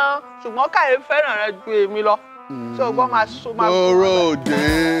gan-an ṣùgbọ́n káyé fẹ́ràn rẹ ju èmi lọ ṣé o gbọ́ máa so máa. Bọ́rọ̀ òde.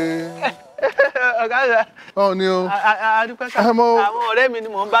 Ọ̀gá rẹ̀. Báwo ni o? Àwọn ọ̀rẹ́ mi ni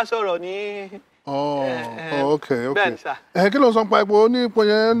mò ń bá sọ̀rọ̀ ní. Ok. Bẹ́ẹ̀ni sà. Kí ló ń sọ pa epo ní ipò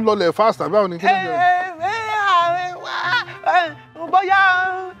yẹn ń lọlẹ̀ fast àbí báwo ni? Bóyá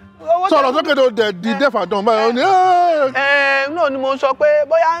owó tó. Sọ̀rọ̀ sókè tó dẹ̀ di dẹ́fà dán báyọ̀ ni. Náà ni mo sọ pé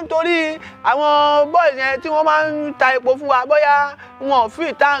bóyá nítorí àwọn boys yẹn tí wọ́n máa ń ta epo fún wa bóyá wọn ò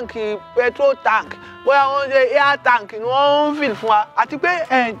fi táǹkì petrol tank bóyá wọ́n ṣe air tank ni wọ́n ń fill fún wa àti pé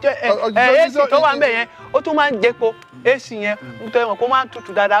AC tó wà ń bẹ̀ yẹn ó tún máa ń jẹpo AC yẹn nítorí wọn kó máa ń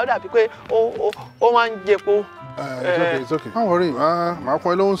tutù dáadáa ó dàbí pé ó máa ń jẹpo. It's okay. Don't worry, màá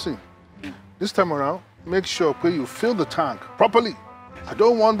pọn ẹ lóhùn sí. This time around, make sure you fill the tank properly. I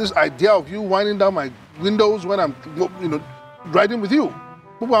don't want this idea of you winding down my windows when I'm, riding with you.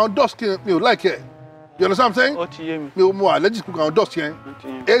 Gbogbo àwọn dust kí mi ò like ẹ. You understand what I'm saying? Ó ti yé mi. Mi ò mọ allergic gbogbo àwọn dust yẹn.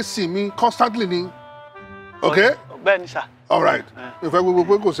 AC mi constantly ni. Okay? Bẹ́ẹ̀ni sà. All right. Ìfẹ́ gbogbo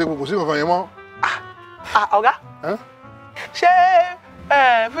pé kò sí kankan yẹn mọ́. Ọ̀gá. Ṣé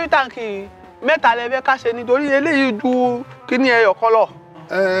free tank mẹ́ta lẹ́fẹ́ ká ṣe nítorí eléyìí ju kíní ẹyọ kan lọ.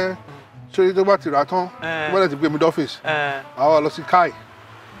 Ṣé tó bá ti rà tán tó bá lè ti gbé mi dọ́fíìsì àwa lọ sí káì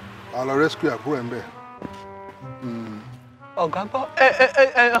àwa lọ rescue àbúrò ẹ̀ ń bẹ̀. Ọ̀gá gbọ́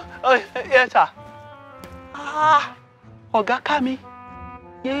ẹ sà ọ̀gá ká mi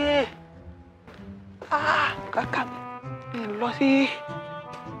yéé ọ̀gá ká mi lọ sí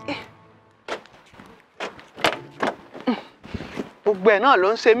gbogbo ẹ̀ náà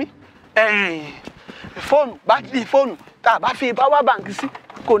ló ń ṣe mí fóònù bátìrì fóònù tá a bá fi power bank sí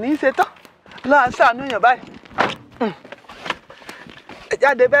kò ní í ṣe tán lọ́wọ́ sànú yàn báyìí ẹ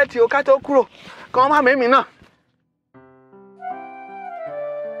jáde bẹ́ẹ̀ tí o ká tó kúrò kí wọ́n má mímí náà.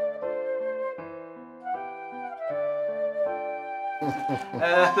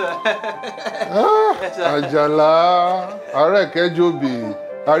 Àjàlá ààrẹ kẹjọbì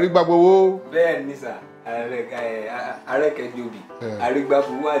arígbàgbowó. Bẹ́ẹ̀ ni sà. Arekejobi,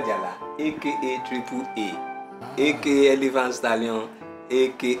 Arigbabu Ajala, aka Triple A, aka Elephant Stallion,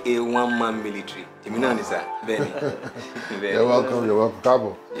 aka One Man Military. You know this, sir? You're welcome, you're welcome.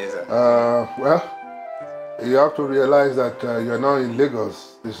 Cabo. Yes, sir. Well, you have to realize that you're now in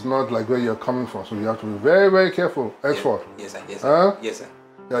Lagos. It's not like where you're coming from, so you have to be very, very careful. Henceforth. Yes, sir. Yes, sir. Yes, sir.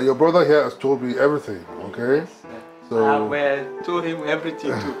 Yeah, your brother here has told me everything, okay? So, I told him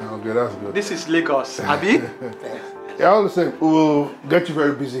everything too. Okay, that's good. This is Lagos, Abi? Yeah, all the same, we will get you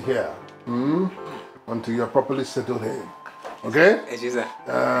very busy here until you're properly settled in. Okay? Yes, sir.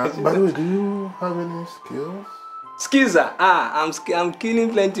 By the way, do you have any skills? Skills, sir? I'm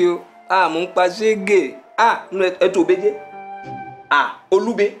killing plenty. Mumpashege. No, etobeje.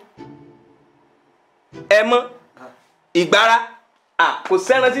 Olube. Emma. Igbara. Kò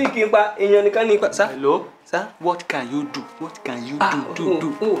sẹ́ran tí kì í pa èèyàn nìkan ní pa. Sir? Hello? Sir? What can you do? What can you do?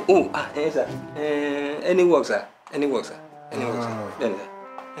 Yes, sir. Any work, sir. Any work, sir. Any work, sir. Then, sir.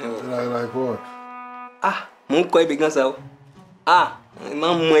 Any work. Like what? Mo ń kọ́ ebè gan, sir. Máa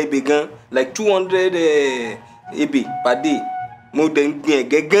ń mọ ebè gan. Like 200 ebè per day. Mo dẹ̀ ń gbìn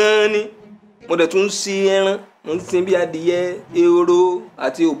ẹ̀gẹ́ gan ni. Mo dẹ̀ tún sí ẹran. Mo ń sin bí adìyẹ, ehoro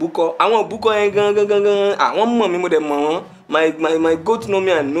àti òbúkọ. Àwọn òbúkọ yẹn gan. Wọ́n mọ̀ mí, mo dẹ̀ mọ̀ wọ́n. My goat know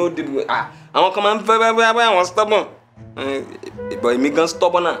me and know the àwọn kan máa ń fẹ́ àwọn stubborn. But èmi gan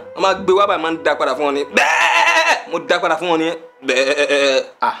stubborn náà. Wọ́n máa gbé wá báyìí máa ń dá padà fún wọn ni. Bẹ́ẹ̀ mo dá padà fún wọn ni. Bẹ́ẹ̀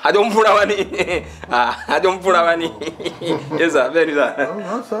àjọ ń fúnra wa ni. Àjọ ń fúnra wa ni. Yes, sir. Bẹ́ẹ̀ ni, sir.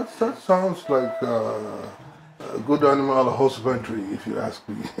 That sounds like a good animal husbandry, if you ask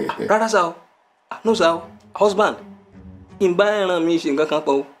me. Rárá, sir. No, sir. Husband. Ìbá ẹran mi ṣe nǹkan kan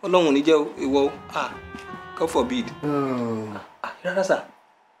pọ̀ o. Ọlọ́run ní jẹ́ ìwọ o. God forbid. Rárá, sir.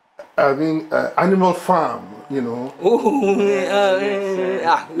 I mean, animal farm, you know. Gbogbo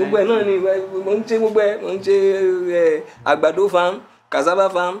ẹ̀ náà ni mo ń ṣe gbogbo ẹ̀. Mo ń ṣe àgbàdo farm, cassava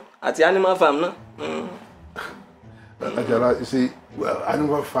farm àti animal farm náà. Ajala, you see, well,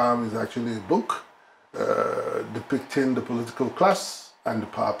 Animal Farm is actually a book depicting the political class and the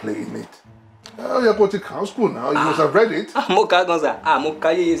power play in it. You're going to count school now. You must have read it. Moka Gonza.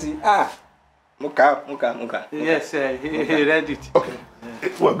 Moka Yesi. Moka. Yes, he read it. Okay.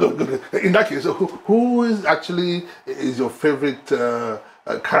 Well, good. In that case, who is actually your favorite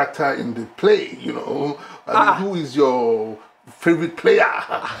character in the play? You know, I mean, who is your favorite player?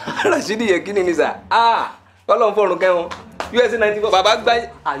 Rashidi Yekini Nisa. Ọlọ́run fọ̀run kẹ́wọ̀n. USA 94 bàbá gbá.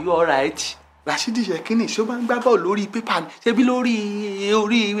 Are you alright? Rashidi Yekini ṣó máa ń gbá bọ́ọ̀lù lórí pépà ni ṣebí lórí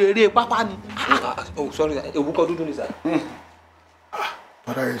eré pápá ni. Oh, sorry, òbúkọ dúdú ni sir.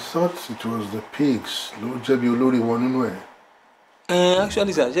 But I thought it was the pigs. Ló jẹ̀bi olórí wọn nínú ẹ̀.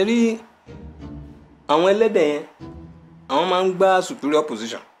 Actually, sir, ṣe rí àwọn ẹlẹ́dẹ̀ yẹn àwọn máa ń gbá superior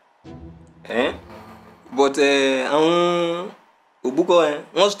position. But àwọn òbúkọ yẹn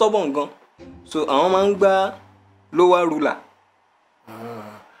wọ́n stubborn gan. So àwọn máa ń gbá lower ruler.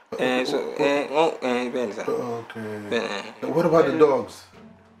 Okay. What about the dogs?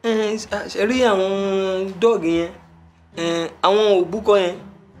 Ṣe rí àwọn dog yẹn àwọn òbúkọ yẹn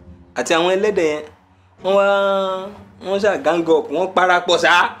àti àwọn ẹlẹ́dẹ̀ yẹn wọ́n ṣá gang up wọ́n parapọ̀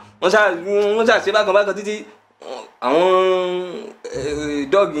ṣá wọ́n ṣá ṣe bákan títí àwọn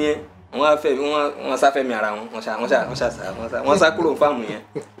dog yẹn wọ́n sáfẹ́mi ara wọn wọ́n sá kúrò fáàmù yẹn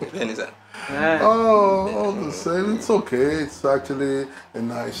bẹ́ẹ̀ ni sà. All the same, it's okay. It's actually a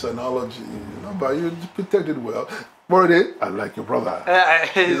nice analogy, you know, but you depicted well. Moride, I like your brother.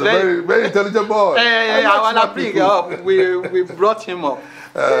 He's a very, very intelligent boy. I want to bring him up. We brought him up.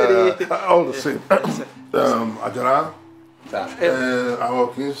 All the same. Ajara, our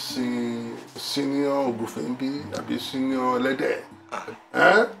king senior Ogufembi, àbí senior Lede.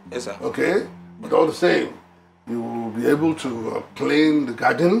 Yes, sir. Okay, but all the same, you will be able to clean the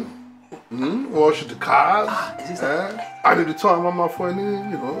garden. Wash the cars. And at the time, I'm for any,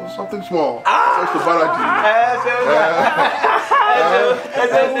 you know, something small. Just to balance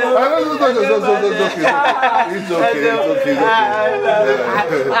It's okay.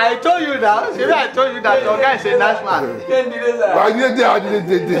 I told you that. See, I told you that your guy is a nice man.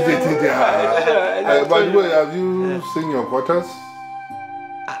 By the way, have you seen your quarters?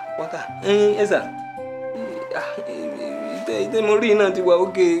 Quarter? Yes, sir. Ìtẹ́ mo rí iná ti wà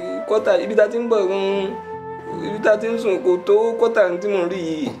òkè kọ́tà ibi tá ti ń bọ̀ ibi tá ti ń sùn kò tó kọ́tà tí mo rí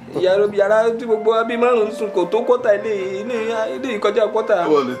yìí yàrá tí gbogbo abí márùn-ún sùn kò tó kọ́tà ilé ìkọjá kọ́tà.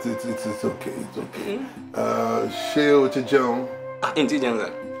 Well, it's okay. Ṣé o ti jẹun? N ti jẹun sà.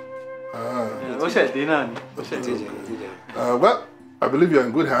 Ó ṣẹ̀ dé náà ni. Ó ṣẹ̀ dé jẹun. Well, I believe you're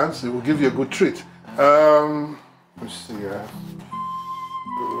in good hands. It will give you a good treat. Let's see.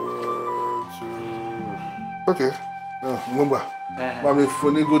 Okay. No, remember. Mommy,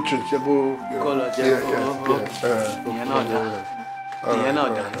 funny good church. You go.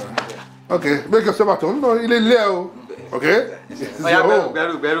 Okay, make yourself at home. No, il est là. Okay?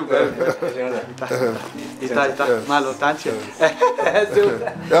 Beru. Ita, malo, tanche.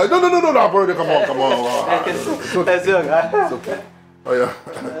 No, brother, come on. It's okay. Oh, yeah.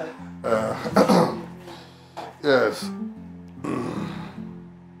 Yes.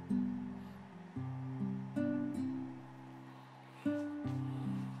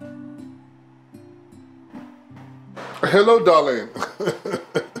 Hello, darling.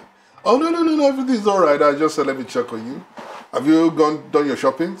 Oh, no, everything's all right. I just said, let me check on you. Have you done your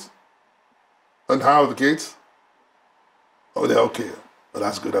shoppings? And how are the kids? Oh, they're okay. Oh,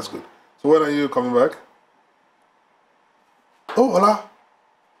 that's good. So when are you coming back? Oh, hola.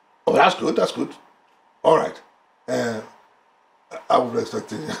 Oh, that's good. All right. I will be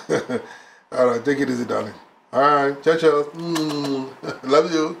expecting you. All right, take it easy, darling. All right, ciao.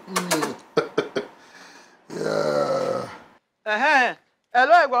 Love you. Yeah.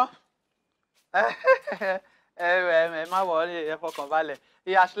 Hello, Egbo. My worry,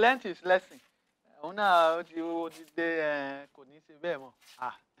 he has learned his lesson. Una you did kò ní ṣe bẹ́ẹ̀ mọ́.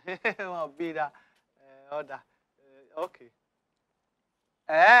 Wọ́n bí da order. Okay.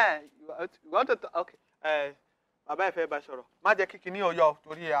 You want to talk? Okay. Bàbá ẹ fẹ́ bá sọ̀rọ̀. Má jẹ́ kí kíní ó yọ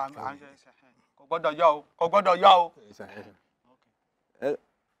torí kò gbọ́dọ̀ yọ o.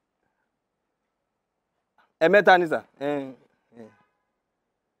 Mẹ́ta ni sà.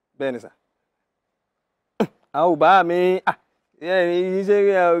 Bẹ́ẹ̀ ni sà. Àwọn bá mi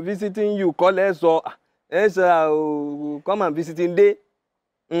ṣe visiting you call ẹ sọ ẹ sọ come and visiting day.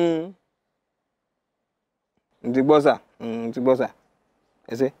 Ti gbọ́ sà.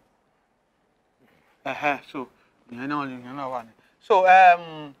 Ẹ ṣé. So ìyẹn náà wà ní. So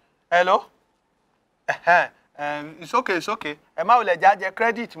hello. It's okay. Ẹ má wulẹ̀ jẹ́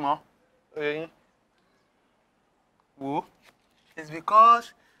credit mọ́. Wo? It's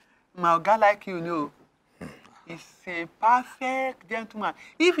because my guy like you know. He's a perfect gentleman.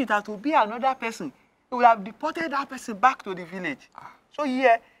 If it had to be another person, he would have deported that person back to the village. So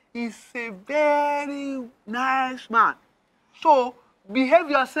yeah, he's a very nice man. So behave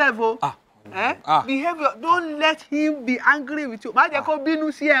yourself, don't let him be angry with you. Má jẹ́ kó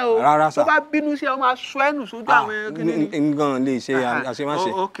bínú sí ẹ o. Rárá sà. Tó bá bínú sí ẹ, ó máa sọ ẹnu sójú àwọn kìnìún. Nǹkan lè ṣe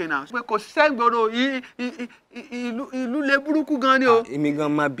àṣemáṣe. Okay now. Pé kò sẹ́gbọ̀rọ̀ ìlú lè burúkú gan ni o. Èmi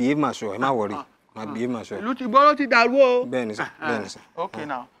gan máa behave máa sọ ẹ má worry. Ìlú ti gbọ́rọ̀ ti dàrú o. Bẹ́ẹ̀ni sà. Okay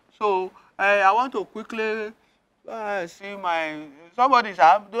now. So I want to quickly see my somebody,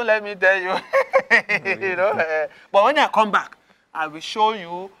 sir. Don't let me tell you. You know. But when I come back, I will show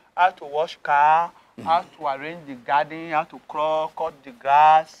you how to wash car, how to arrange the garden, how to cut the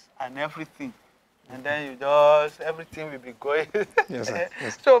grass and everything. And then you just everything will be going. Yes, sir.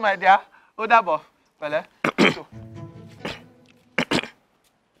 Yes. So my dear, hold up, well, so.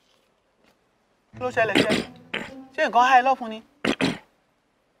 Kí ló ṣẹlẹ̀ ṣe? Ṣé nǹkan há ẹ lọ́fun ni?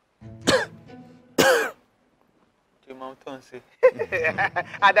 Kí mọ tó ń ṣe?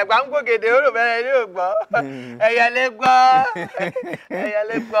 Àdàgbà ń gbògèdè ó rò bẹ́ẹ̀ ní ògbọ́. Ẹ̀yẹlé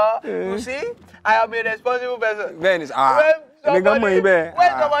gbọ́. You see, I am a responsible person. Bẹ́ẹ̀ni when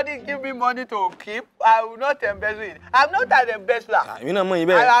somebody give me money to keep, I will not embezzle it. I'm not an embezzler. I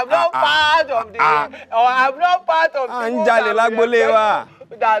am not part of the I'm not part of the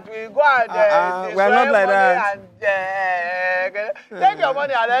that we go and we are not like that. And take your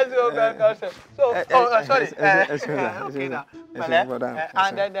money and let's go. So, sorry. Okay now.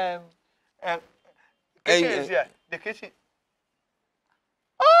 And then kitchen is here. The kitchen.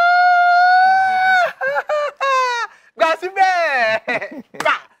 Gbàsíbẹ̀!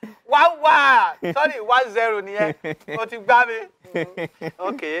 Sorry, 1-0 nìyẹn. O ti gbá mi.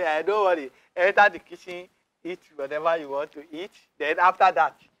 Okay, don't worry. Enter the kitchen, eat whatever you want to eat. Then after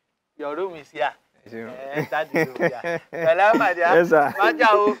that, your room is here. Enter the room here. Hello, my dear. Yes, sir.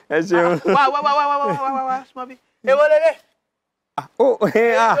 Májà o. Ẹ ṣeun. Wá, small bit. Èwo lélẹ̀?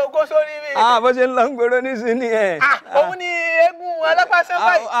 Ìjọgó sórí mi. Bó ṣe ń lọ ń gbèrò nísìnyí ẹ̀. Òun ni eégún alápàṣẹ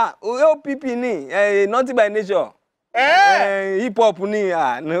báyìí. OPP ni, naughty by nature. Hip hop ni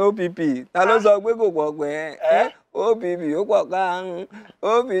OPP. Ta ló sọ pé kò pọ̀ pẹ́? OPP ó pọ̀ gan,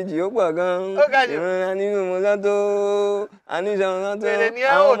 OPG ó pọ̀ gan. Àníwò mọ́tò, àníṣàn mọ́tò,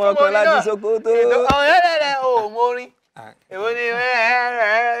 àwọn ọmọ ọkọ̀ láti Sokoto. Ọ̀rẹ́ mo rin.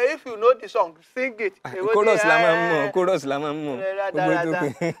 If you know the song, sing it. Chorus la máa ń mọ̀.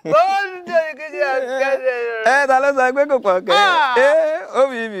 Ta ló sọ pé kò pọ̀ pẹ́?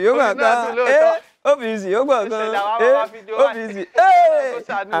 OPP ó pọ̀ gan. OPC ó gbọ́ gan. OPC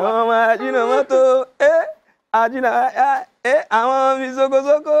àwọn ọmọ àjínà mọ́tò Ajina àwọn mi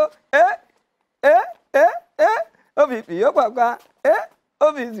sokosoko OBC yóò pàpà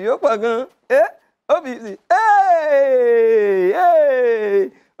OBC yóò pọ̀ gan OBC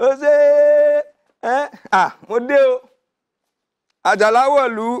ó ṣe mo dé o Àjàlá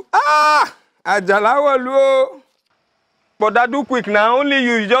wọ̀lú Àjàlá wọ̀lú o. But that do quick now. Only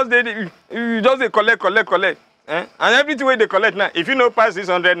you just dey collect. And everything wey dey collect now, if you no pass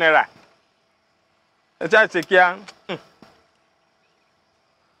 600 naira, just take care.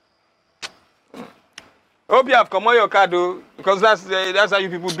 Hope you have come on your card though, because that's how you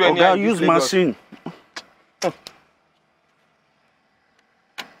people do anything. Okay, use machine.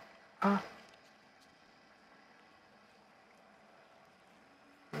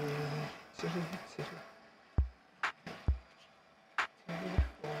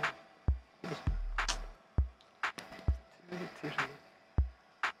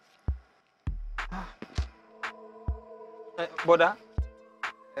 Brother,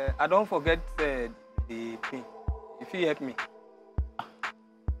 I don't forget the pin. If you help me.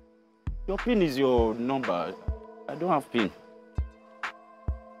 Your pin is your number. I don't have pin.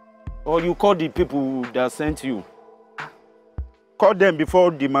 Or you call the people that sent you. Call them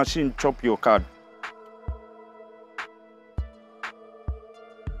before the machine chop your card.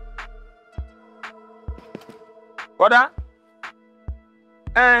 Brother,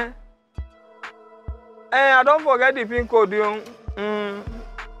 I don't forget the pin code.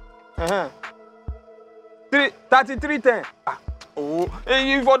 3310. Oh, if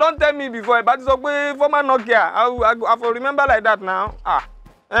you don't tell me before, but it's okay. Former Nokia, I will remember like that now.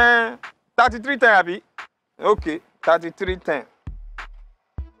 3310, Abi. Okay, 3310.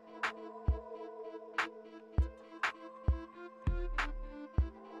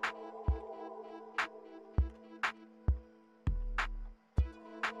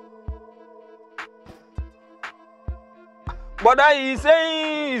 But he's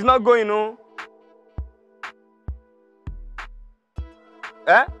saying he's not going, no.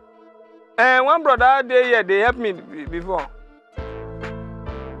 One brother they helped me before.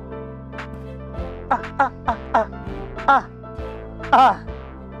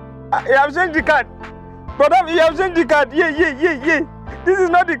 He have changed the card. Brother, he have changed the card. Yeah. This is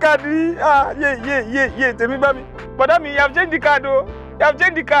not the card. Yeah. Tell me, baby. Brother, he have changed the card, though. He have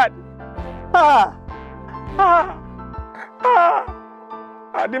changed the card.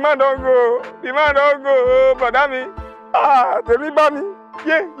 The man don't go. Brother, me. Tell me, baby.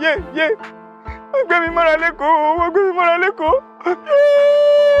 Yeah. Gbé mi mọ́ra lẹ́kọ̀ọ́.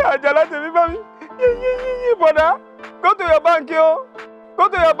 Àjàlá tell me, baby. Yeah. Brother, go to your bank, yo. Let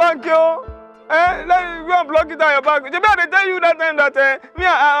go and block it on your bank. Maybe I tell you that time that me,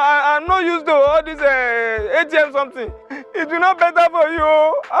 I'm not used to all this ATM something. It will not better for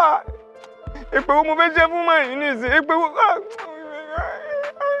you. Èpè wo mo fẹ́ ṣe fún mọ́ yìí nísìnyí. Èpè wo.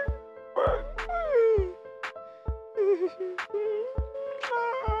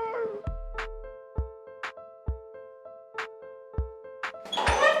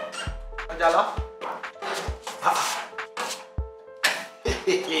 Àjàlá.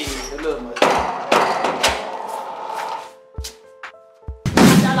 Hello, man.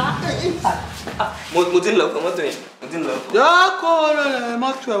 Mo ti ń lọ fún mọ́tò yẹn. Yóò kó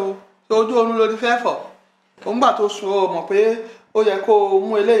mọ́tò ẹ̀ o. Ojú oorun ló ti fẹ́ fọ̀. Ó ń gbà tó sùn ó mọ̀ pé ó yẹ kó o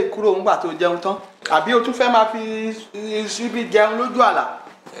mú eléyìí kúrò ń gbà tó jẹun tán. Àbí o tún fẹ́ máa fi síbi jẹun lójú àlà.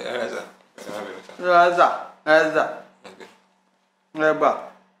 Ẹ̀zà. Ẹgbà.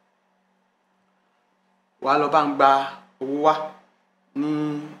 Wàá lọ bá ń gba owó wá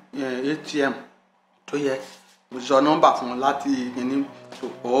ní ATM tó yẹ. Mo sọ nọ́mbà fún ọ láti ìní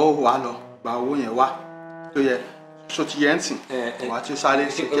ó wà lọ gba owó yẹn wá tó yẹ. So ti yẹn sìn wà á ti sáré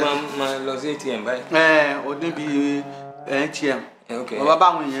sí jẹ́. Máa lọ sí ATM báyìí. Ó níbi ATM. Bàbá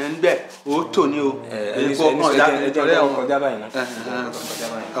báwọn èèyàn ń gbẹ ó tò ní o. Ẹjọ́ kọjá báyìí náà.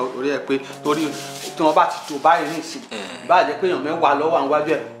 Orí ẹ pé torí tí wọ́n bá ti tò báyìí nísìn bá jẹ́ pé èèyàn mẹ́wàá lọ́wọ́ àwọn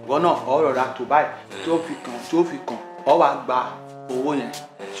wájú ẹ̀ wọ́n náà ọ̀rọ̀ ra tò báyìí tó fi kàn ọ wá gba owó yẹn.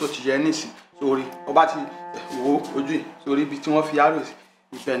 So ti yẹn nísìn sórí ọba ti wo ojú yìí sórí ibi tí wọ́n fi arrow sí.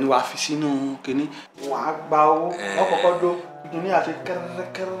 Ibẹ̀ ni wàá fi sínú kínní wàá gba owó ọkọ̀ọ̀kọ̀ dó kínní àti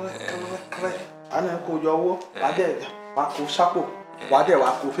kẹrẹrẹrẹ àná kò yọ owó wàá dẹ̀ wàá kó sápò wàá dẹ̀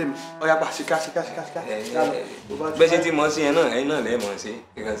wàá kó fèmí ọ̀yà gbà síká. Bẹ́ẹ̀ ṣe ti mọ̀ sí yẹn náà ẹ̀yin náà lẹ́ẹ̀ mọ̀ sí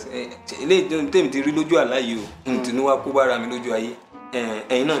ilé tèmi ti rí lójú àlá yìí o n tún wá kó bára mi lójú ayé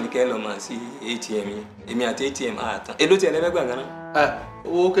ẹ̀yin náà ní kẹ́ lọ máa sí ATM yẹn èmi àti ATM àtàn èló tí ẹlẹ́gbẹ̀gbà gan náà.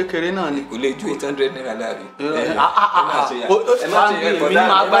 Owó kékeré náà ni. Kò lè ju 800 naira láàbí.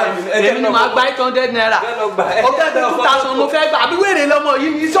 Èmi ni màá gba 800 naira. Ó fẹ́ 2000 mo fẹ́ gbà àbí wèrè lọmọ yìí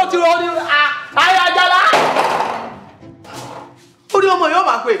ní sọ́ọ́ tí wọ́n ní Àjàlá.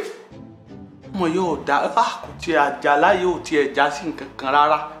 dá kò tiẹ̀ Àjàlá yìí ò tiẹ̀ já sí nǹkan kan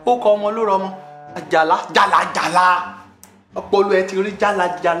rárá ó kọ ọmọ ló rọmọ Àjàlá jàlàjàlà ọpọlọ ẹ ti rí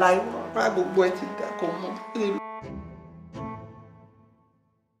jàlàjàlà rárá gbogbo ẹ ti dá kò mọ.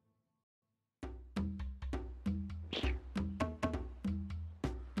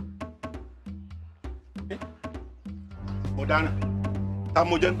 mo dáná ta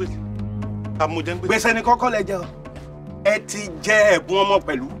mo jẹ́ ń gbèsè ta mo jẹ́ ń gbèsè. gbèsè ni kọ́kọ́ lẹ jẹ o ẹ ti jẹ ẹ̀bùn ọmọ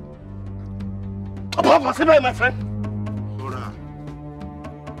pẹ̀lú. ọ̀pọ̀ síbẹ̀ my friend.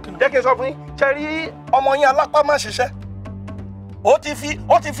 jẹ́ kí n sọ fún yín ṣe rí ọmọ yín alápá má ṣiṣẹ́ ó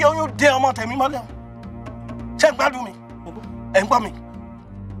ti fi oyún dé ọmọ tèmi mọ́lẹ̀ o ṣé ń gbádùn mi ẹ̀ ń gbọ́ mi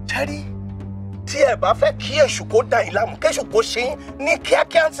ṣe rí tí ẹ bá fẹ́ kí èṣù kó dá yín láàmú kéṣù kó ṣe yín ní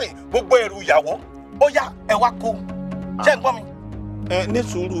kíákíá ń sìn gbogbo ẹrù ìyàwó ó yá ẹ wá kó ṣé ń gbọ́ mi. ẹ ní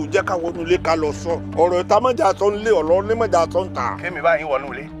sùúrù jẹ́ ká wọnú ilé ká lọ sọ ọ̀rọ̀ ìta mọ́jà sọ ń lé ọ̀rọ̀ ní mọ́jà sọ ń ta. kémi báyìí wọnú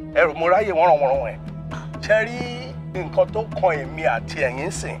ilé ẹrù mo ráyè wọ́nrọ̀wọ́nrọ̀ ẹ̀ ṣe rí nǹkan tó kan èmi àti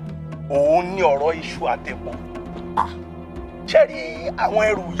ẹ̀yin sìn òun ní ọ̀rọ̀ iṣu àtẹ̀pọ̀ ṣe rí àwọn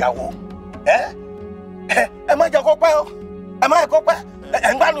ẹrù ìyàwó ẹ má jẹ́ kó pẹ́ o ẹ má jẹ́ kó pẹ́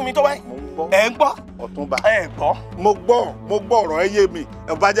ẹ̀ ń gbádùn mi tó báyìí ẹ̀ ń gbọ́ Ọ̀túnba ẹ̀ gbọ́. mo gbọ́ ọ̀rọ̀ ẹ yé mi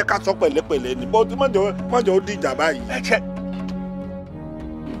ẹ bá jẹ́ ká sọ pẹ̀lẹ́pẹ̀lẹ́ ni bó mọ̀jọ́ ó dìjà báyìí.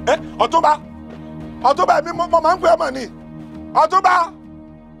 Ọ̀túnba mi mo máa ń pè ọmọ ni Ọ̀túnba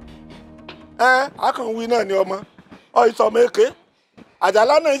akànwí náà ni ọmọ ọ ìsọmọ èké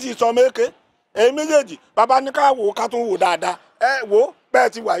Àjàlá náà sì ìsọmọ èké èyí méjèèjì bàbá ní ká wò ká tún wò dáadáa wò bẹ́ẹ̀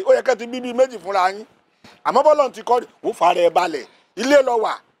ti wà yìí ó yẹ kẹ́ ti bíbí méjì fúnra yín àmọ́ bọ́lọ̀ ti kọ́ ó fara ẹ̀ balẹ̀ ilé lọ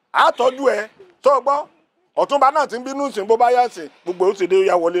wà á tọ́jú ẹ tó gbọ́ Ọ̀túnba náà ti ń bínú sìn bó bá yá sìn gbogbo ó sì dé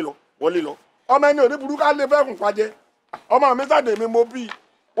ya wọlé lọ ọmọ ẹni òní burúkú á lè fẹ́ kùn pàjẹ́ ọmọ mi sàdé mi mo bí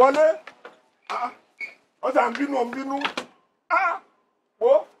wọlé ọjà ń bínú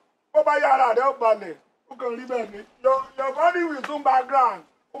wo bó bá yára rẹ ó balẹ̀ ó kàn rí bẹ́ẹ̀ ni your body will soon background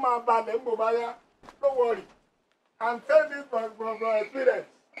ó máa balẹ̀ ń bò bá yá don't worry and tell this from experience.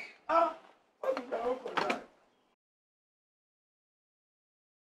 What is that for that?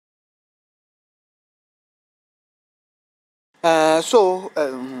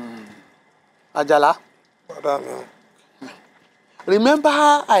 Àjàlá. Remember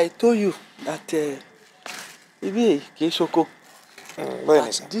I told you that ibi kì í ṣoko.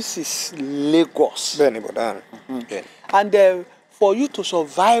 This is Lagos. And for you to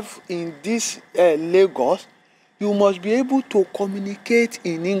survive in this Lagos, you must be able to communicate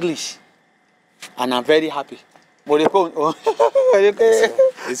in English. And I'm very happy. Mo lè kó o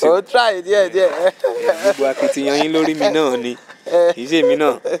try díẹ̀. Gbogbo akitiyan yín lórí mi náà ni kì í ṣe mi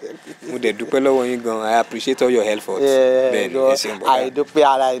náà mo dẹ̀ dúpẹ́ lọ́wọ́ yín gan. I appreciate all your effort. Bẹ́ẹ̀ni ẹ ṣeun bọ̀dá. àìdúpẹ́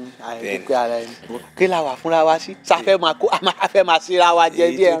ara ẹni kí la wà fúnra wa sí sáfẹ́ máa kó afẹ́ máa síra wa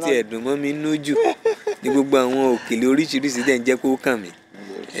jẹ díẹ̀ èyí tó tiẹ̀ dùn mọ́ mi nú jù ní gbogbo àwọn òkèlè oríṣiríṣi dẹ̀ ń jẹ́ kó kàn mí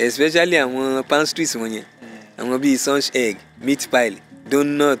especially àwọn pastries wọ̀nyẹn àwọn bíi sunch egg meat pie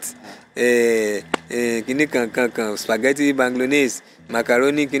donut kini kan spaghetti bolognese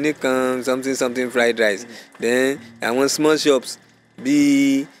macaroni kini kan something fried rice then àwọn small shops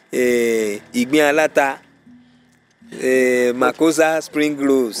bíi ìgbín aláta makosa spring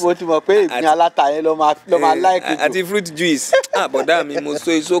rolls. mo ti mọ̀ pé ìgbín aláta yẹn ló máa like jù. àti fruit juice bọ̀dá mi mo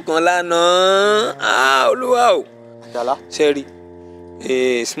so èso kan lánàá olúwa o. Àjàlá. sẹ́rí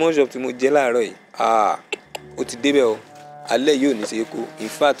small shop tí mo jẹ láàárọ̀ yìí ó ti débẹ̀ o alẹ́ yóò ní ṣe kó in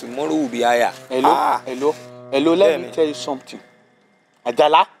fact tomorrow will be higher. hello let me tell you something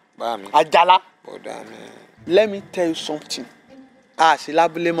Àjàlá Àjàlá let me tell you something ṣe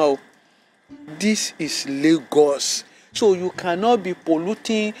lábúlé mọ́ o this is Lagos so you cannot be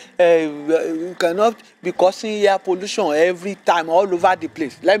polluting you cannot be causing air pollution every time all over the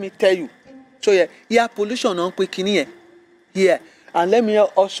place let me tell you so air pollution náà ń pè kíní yẹn here and let me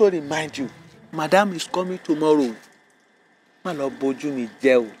also remind you madam is coming tomorrow. Má lọ bójú mi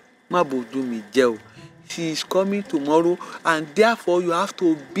jẹ́ o má bójú mi jẹ́ o she is coming tomorrow and therefore you have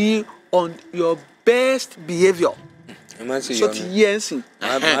to be on your best behaviour. so ti yẹ ẹ sìn.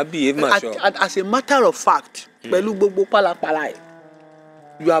 as a matter of fact pẹ̀lú gbogbo pálapàla ẹ̀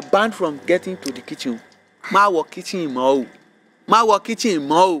you are banned from getting to the kitchen má wọ kitchen mọ́ o má wọ kitchen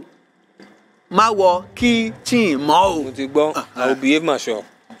mọ́ o má wọ kitchen mọ́ o. mo ti gbọ́ I will behave myself.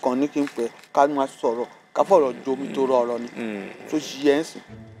 nǹkan ní kí n pẹ́ ká ní wá sọ̀rọ̀ ká fọ̀rọ̀ jomi tó rọrọ ni tó ṣí ẹ̀ ń sìn.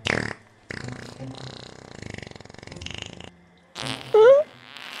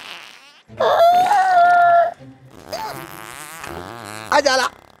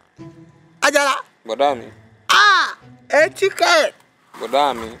 Àjàlá. bọ̀dá mi. etí kẹ́. bọ̀dá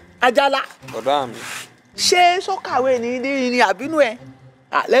mi. Àjàlá. bọ̀dá mi. ṣé sọ́kàwé ni àbínú ẹ̀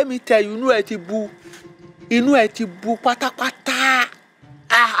let me tell you inú ẹ̀ ti bu inú ẹ ti bu pátápátá.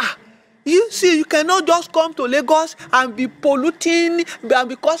 You see, you cannot just come to Lagos and be polluting and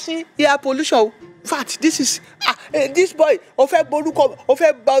be causing air pollution. In fact, this is this boy. Ó fẹ́ borúkọ, ó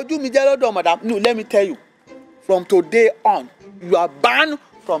fẹ́ bà ojú mi jẹ́ lọ́dọ̀ madam. No, let me tell you. From today on, you are banned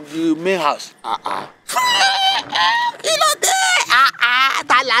from the main house. Kí ló dé?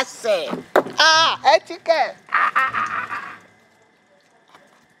 Ta la ṣe?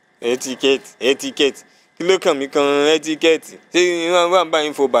 Etiquette. Etiquette. Kí ló kàn mí kan etiquette? Ṣé wọ́n wà ń bá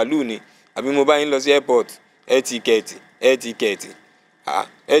yín fò bàálù ni? Àbí mo bá yín lọ sí airport? Etiquette. Etiquette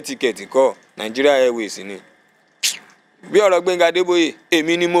kọ́ Nigeria Airways ni. Bí ọ̀rọ̀ Gbẹ́ngà Adébóyè,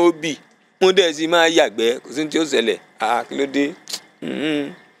 èmi ni mo bì. Mo dẹ̀ sì máa yàgbẹ́, kò sí ní tí ó ṣẹlẹ̀. Kí ló dé?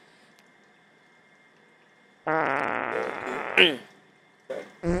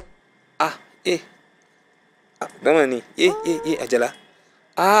 Bẹ́ẹ̀ ni, Àjàlá.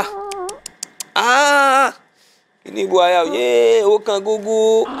 Kini ibu aya o kan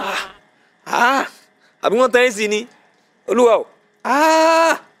gógó. Àbí wọ́n tán sí ni. Olúwa o.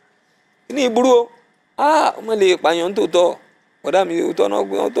 Kini ìburú o. Ọmọ lè pààyàn tó tọ́. Ọ̀dà mi ò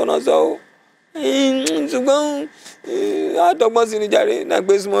tọ́nà sọ o. Ṣùgbọ́n àdọ́gbọ́n sí ni jàre náà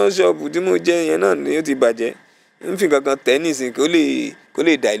gbé small shop tí mo jẹ yẹn náà ni ó ti bàjẹ́. Ń fi kankan tẹ́ nísìn kó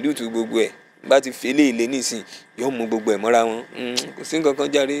lè dilute gbogbo ẹ̀. Bá ti fi ilé nísìn yóò mú gbogbo ẹ̀ mọ́ra wọn. Kò sí nǹkan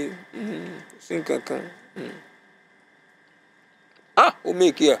kan jàre. Kò sí nǹkan kan. Ó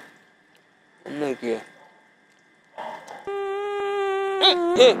make it.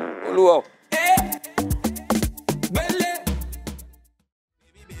 Olúwa o.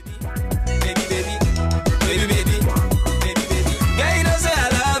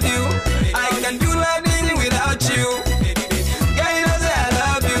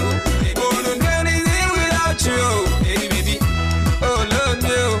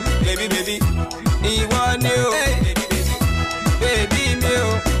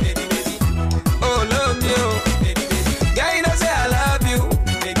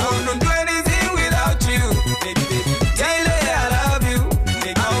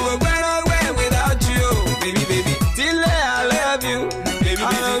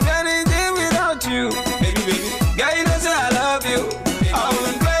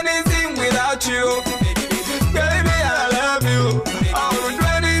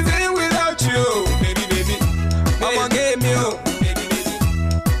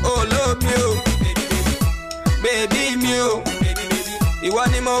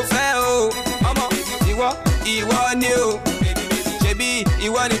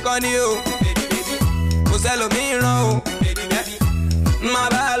 Ìwọ nìkan ni o, kò sẹ́lòmíràn o, má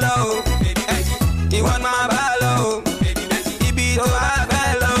bá lọ o, ìwọ ni má bá lọ o, ibi tó bá fẹ́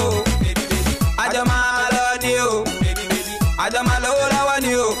lọ o, àjọ máa lọ ni o, àjọ máa lówó lọ́wọ́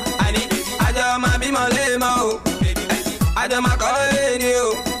ni o, àní àjọ máa bímọ léèmọ o, àjọ máa kọ́lé ni o,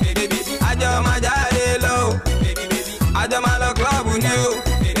 àjọ máa jáde lọ o, àjọ máa lọ kílọ̀bù ni o,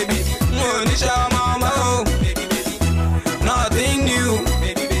 mo ní ṣe ọmọ o, nothing new.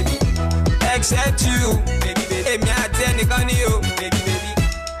 Except you, èmi àti ẹnìkan ni o,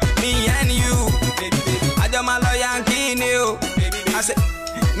 me and you, àjọ máa lọ Yankee ni o, I say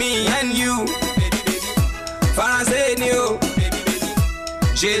me and you, Faransé ni o,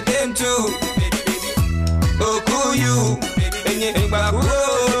 je t'aime too, òkú you, ìgbà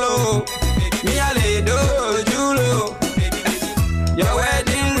kúrò, mi à lè dojú lò, your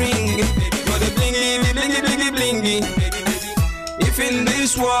wedding ring, for the blingy, blingy, if in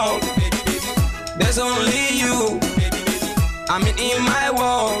this world, there's only you. I mean, in my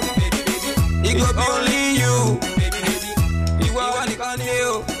world, it could be only you. You want to call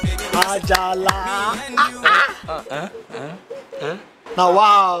you Àjàlá. Now,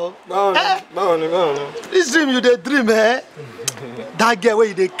 wow. This dream you dey dream, eh? That girl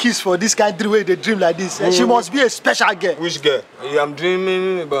where they kiss for this kind of dream, where they dream like this, she must be a special girl. Which girl? I'm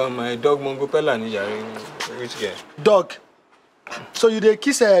dreaming about my dog Mongopela Nigerian. Which girl? Dog. So you dey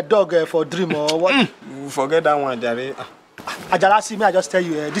kiss a dog for dream or what? Forget that one, Jare. Àjàlá, see me, I just tell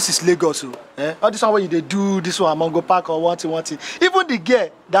you, this is Lagos. All this one where you dey do this one, Mango Park or one thing. Even the girl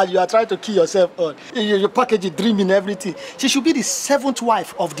that you are trying to kill yourself on, you package it, dreaming everything. She should be the 7th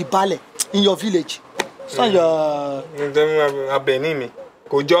wife of the Bale in your village. So your Abeni,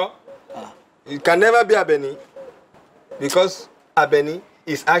 Kojo. It can never be Abeni because Abeni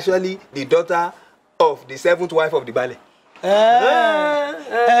is actually the daughter of the 7th wife of the Bale.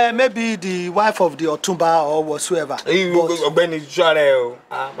 Maybe the wife of the Otumba or whatsoever.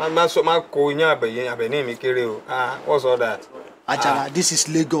 What's all that? Àjàlá, this is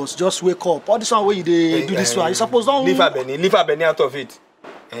Lagos. Just wake up. All this one where you do this one. You suppose don't leave Abeni out of it.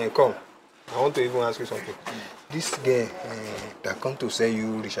 Come. I want to even ask you something. This girl that come to sell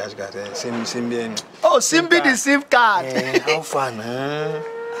you recharge card, Simbi. Oh, Simbi the SIM card. How far, nah?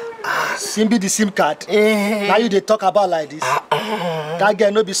 Simbi the SIM card. Now you they talk about like this. That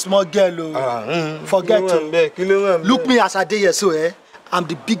girl no be small girl. Forget it. Look me as I dey here, so I'm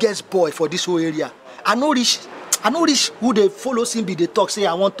the biggest boy for this whole area. I know rich who they follow Simbi, they talk, say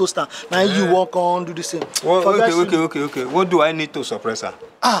I want toaster. Now you walk on, do the same. Okay. What do I need to suppress her?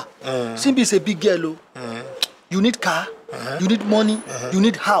 Simbi is a big girl. You need car, you need money, you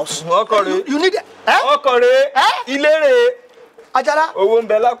need house. You need Ilere. Ajara.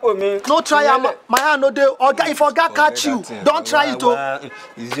 No try my hand no dey. If Oga catch you, don't try it.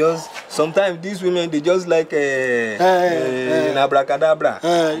 It's just sometimes these women they just like abracadabra.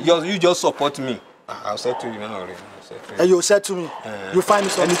 You just support me. I'll say to you already. You said to me. You find me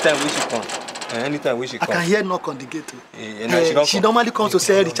something. Anytime we should come. I can hear knock on the gate. She normally comes to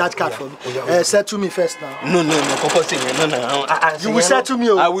sell recharge card for me. Say to me first now. No. You will say to me.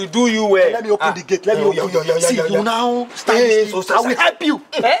 I will do you well. Let me open the gate. Let me open the gate. See, you now start this. I will help you.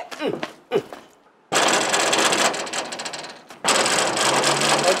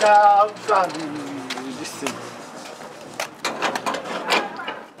 This thing.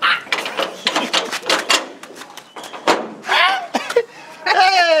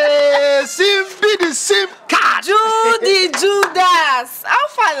 Simbi the SIM card. Judas. How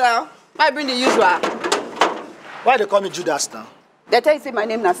far now? Why bring the usual? Why they call me Judas now? They tell you say my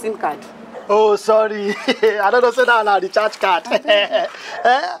name na SIM card. Oh, sorry. I don't know say that na the recharge card.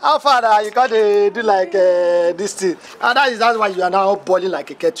 How far now? You can't do like this thing. And that's why you are now boiling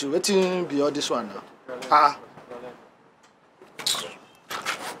like a kettle. Waiting be all this one now.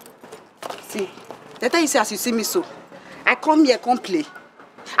 See, they tell you say as you see me so, I come here come play.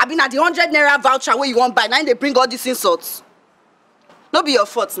 I been at the 100 naira voucher where you want buy. Now they bring all these insults. No be your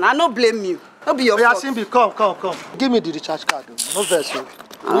fault. Now no blame you. No be your fault. Simbi, come. Give me the recharge card. No verse. I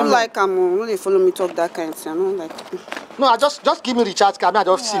don't like am. No, they follow me talk that kind of thing. I don't like. No, I just give me recharge card. I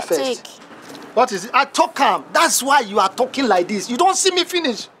just see first. Take. What is it? I talk calm. That's why you are talking like this. You don't see me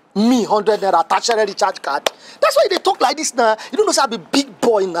finish. Me 100 naira tertiary recharge card. That's why they talk like this now. You don't know say I'm a big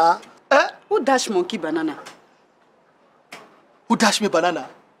boy now. Who dash monkey banana? Who dash me banana?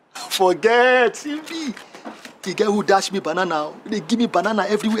 Forget, Simbi. The guy who dash me banana, they give me banana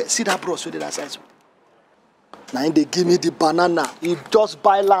everywhere. See that bro, so that size. Now they give me the banana. You just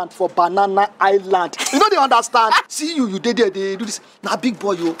buy land for Banana Island. You know they understand. See you did there, they do this. Now big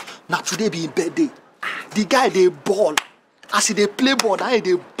boy, now today be in bed day. The guy they ball. As he they play ball, now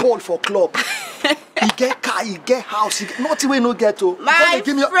they ball for club. He get car, he get house, he get nothing we no get to. My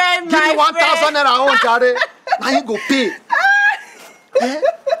give me 1,000 naira on Jare. Now he go pay.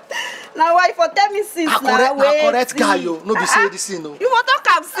 Now why for tell me since now? Correct guy yo. No be say this thing no. You want to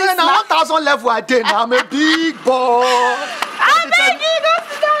come since now? 1,000 level I did now. I'm a big boy. I'm begging you to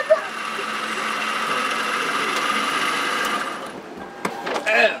sit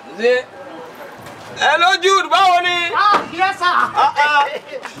down. Hello Jude, báwo ni? Yes sir.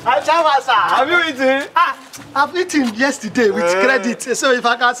 Have you eaten? I've eaten yesterday with credit. So if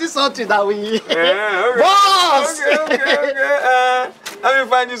I can see something that we okay. Boss! Okay. Let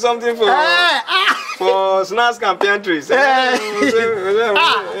me find you something for snacks and pantries. Thank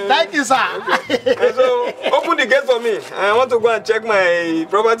you, sir. Okay. So open the gate for me. I want to go and check my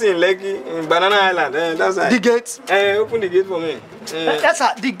property in Lekki, in Banana Island. That's right. The gate? Open the gate for me. Yes,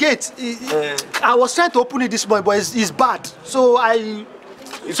 sir. The gate. I was trying to open it this morning, but it's bad. So I.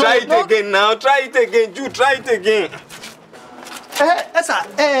 Try it again now. Try it again. You try it again. Yes, sir.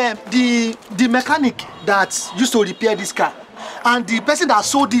 The mechanic that used to repair this car, and the person that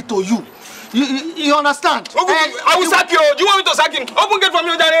sold it to you. You understand? I will sack you. Do you want me to sack him? Open gate for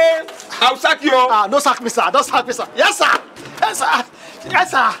me, Jare. I will sack you. No sack me, sir. Don't sack me, sir. Yes, sir.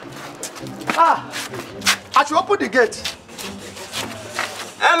 I should open the gate.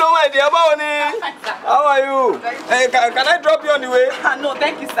 Hello, my dear Bonnie. How are you? Hey, can I drop you on the way? No,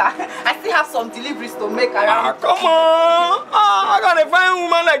 thank you, sir. I still have some deliveries to make around. Come on. I got a fine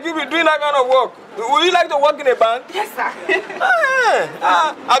woman like you be doing that kind of work. Would you like to work in a bank? Yes, sir.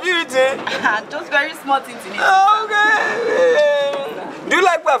 Have you eaten? Just very small things in it. Okay. Do you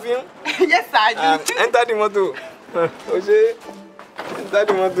like perfume? Yes, sir, I do. Enter the motor. Enter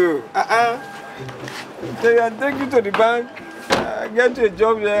the motor. They can take you to the bank. Get you a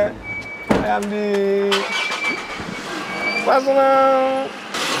job there. I am the personal.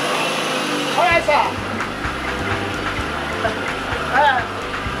 Alright, sir.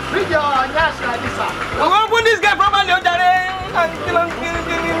 Bring your nyash like this, sir. We won't put this guy properly, Jare. And kill him,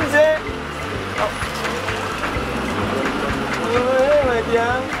 say. Oh, my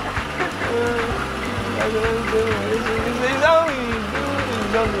dear.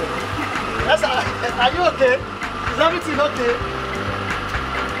 okay? Is everything okay?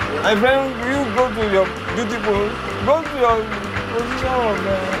 My friend, you go to your beautiful, go to your position of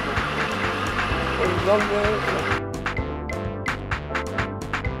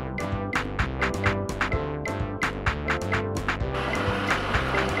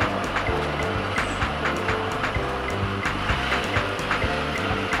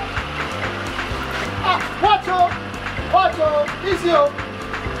Watch out! Watch out! Easy up!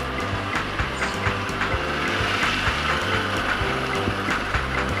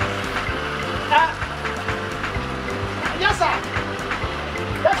 Yes, sir!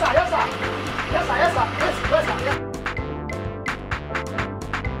 Yes, sir! Yes, sir! Yes, sir! Yes, sir! Yes, sir! Yes.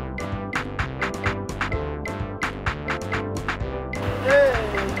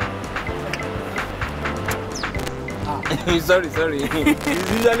 sorry.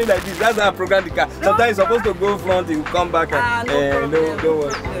 It's usually like this. That's how I program the car. Sometimes you're supposed to go front, you come back and no, don't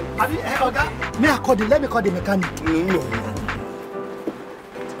worry. May I call let me call the mechanic. No.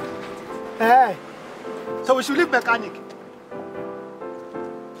 Hey. So we should leave mechanic.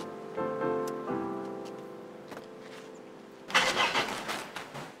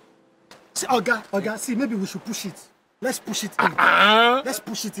 See, Oga, see, maybe we should push it. Let's push it in. Let's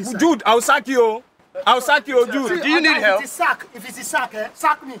push it inside. Dude, I'll sack you. Dude. See, Do you need help? If it's a sack,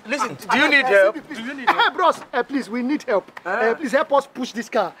 sack me. Listen, do you need help? Hey, bros, please, we need help. Please help us push this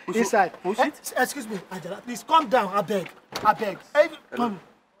car inside. Push it? Excuse me, Angela, please calm down. I beg. Come.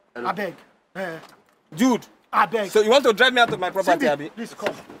 I beg. Dude. I beg. So you want to drive me out of my property, Abby? Please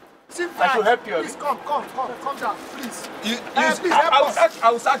come. I should help you. Please come down, please. Please help us.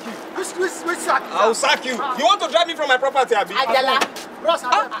 I will sack you. Which sack? I will sack you. You want to drive me from my property, Abby? Ajala. Bros,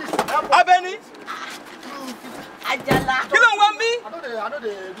 please help us. Abeni? Ajala. You don't want me? I know they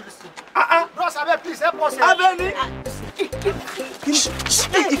do this thing. Bros, please help us. Abeni?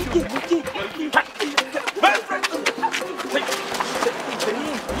 My friend.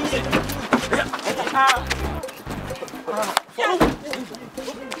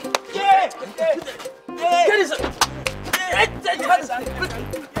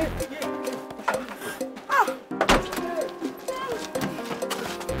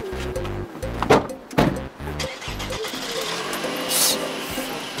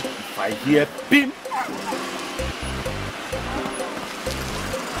 I hear pim.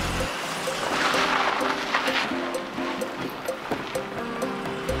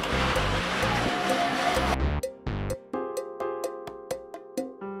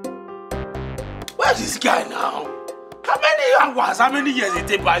 Where's this guy now? How many hours, how many years it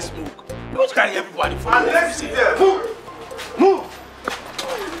take by smoke? Which can everybody follow? Let's see there. Move.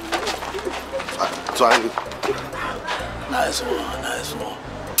 Nice one.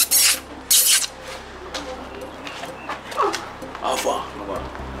 How far?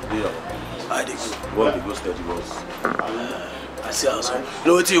 I dig. What the go steady was? I see how so. You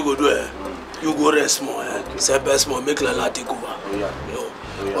know what you go do? You go rest more. Say best more, make Lala take over.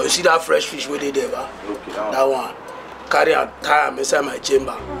 But you see that fresh fish where they there, that one. Carry a time inside my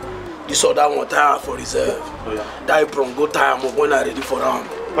chamber. This other one tie for reserve. That prawn go tie am when I ready for round.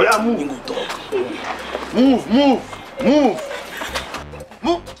 Move. Go talk. Move.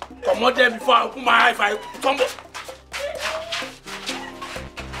 Come on there before I put my high five. Come on.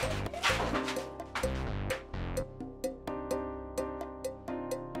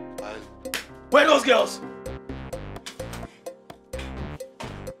 Where are those girls?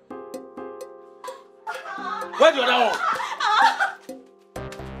 Where's the other one?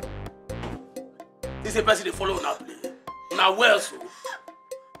 This is a person they follow now play. Now where so?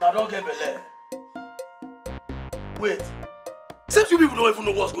 Now don't get belay. Wait. Seems you people don't even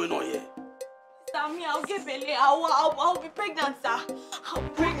know what's going on here. Sammy, I'll get belay. I'll be pregnant, sir.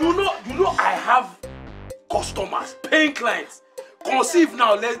 You know I have customers, paying clients. Conceive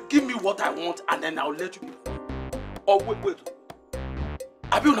now, give me what I want and then I'll let you people. Oh wait.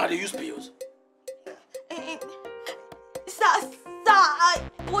 Have you not use pills? Sir,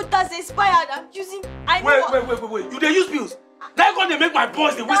 what does expired? I'm using. Wait. You they use pills? They're going to make my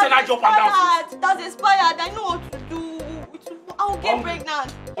boys they waste energy up and down. That's expired. I know what to do. I'll get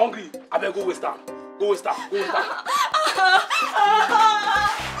pregnant. Hungry? I better go waste time.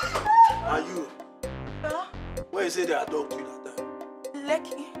 And you? Huh? Where you say they adopt you that time?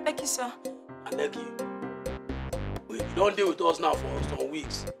 Lekki, sir. And Lekki? Wait, you don't deal with us now for some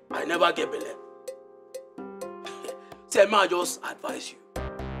weeks. I never get belay. Tell me, I just advise you.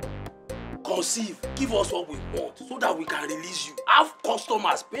 Conceive, give us what we want so that we can release you. Have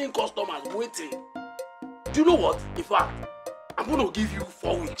customers, paying customers waiting. Do you know what? In fact, I'm going to give you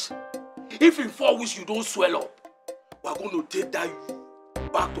 4 weeks. If in 4 weeks you don't swell up, we're going to take that you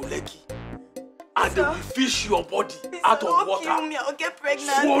back to Lekki.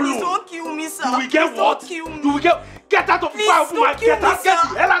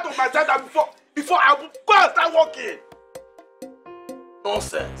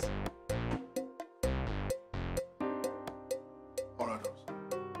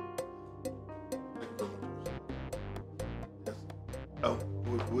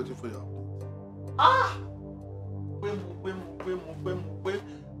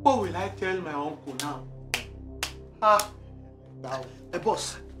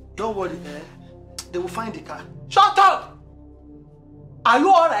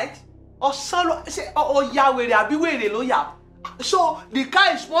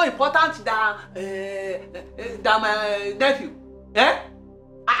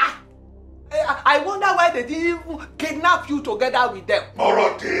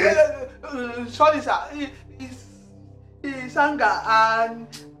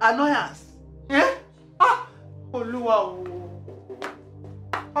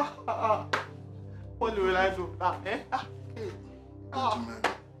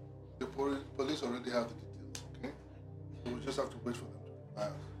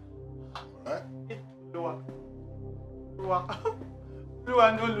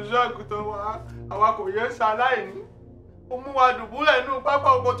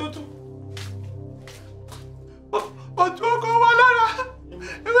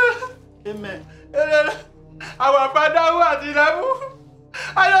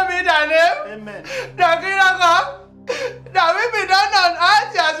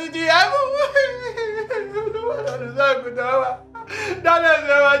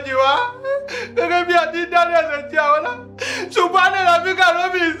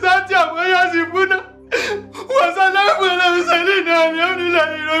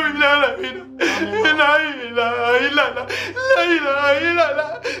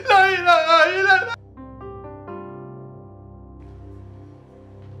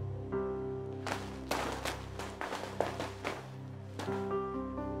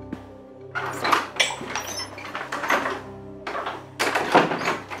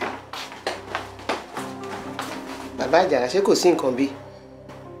 Bàbá Àjàlá, ṣé kò sí nǹkan bí?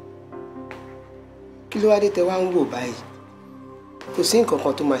 Kí ló wá dé tẹ wá ń wò báyìí? Kò sí nǹkan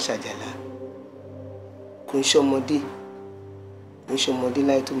kan tó máa ṣàjàlá. Kò ń ṣọmọdé. Kò ń ṣọmọdé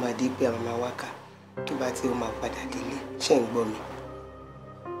láì tó máa dé pé àwọn máa wákà. Tó bá tí ó máa padà délé. Ṣé ń gbọ́ mi?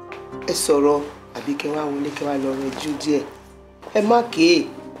 Ẹ sọ̀rọ̀ àbí kẹ wá wọlé kẹ wá lọ rẹjú díẹ̀. Ẹ má kéè.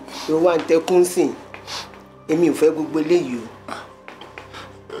 Ló wá ń tẹkún sìn. Èmi ò fẹ́ gbogbo eléyìí o.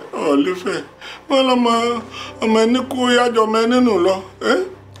 Ọ̀lẹ́fẹ̀, wọ́n lọ́mọ ọmọ ẹni kó yájọ ọmọ ẹni nù lọ.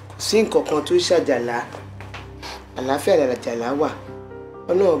 Kò sí nǹkan kan tó ṣàjàlá. Àlàáfíà làjàlá wà.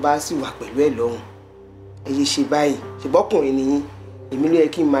 Ọlọ́run bá sì wà pẹ̀lú ẹ̀ lọ́hùn. Ẹ yé ṣe báyìí. Ṣèbọ́kùnrin ni yín. Èmi ló yẹ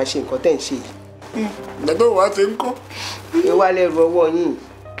kí n máa ṣe nǹkan tẹ̀ ń ṣe yìí. Gbàgbọ́ wa ti ń kọ́. Ẹ wá lẹ́rù ọwọ́ yín.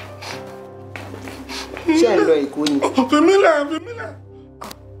 Ṣé ẹ ń lọ Èkó ni? Fèmílẹ̀, fèmílẹ̀.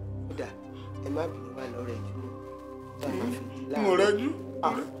 Kódà ẹ má bínú wá lọ rẹ̀ jù. Mo rẹ̀ jù.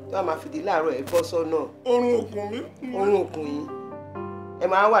 Tí wọ́n máa fìdí láàárọ̀ ẹ bọ́ sọ́nà. Orun òkun mi. Orun òkun yín. Ẹ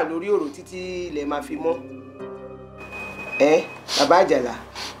máa wà lórí òrò títí ilẹ̀ máa fi mọ́. Bàbá Àjàlá.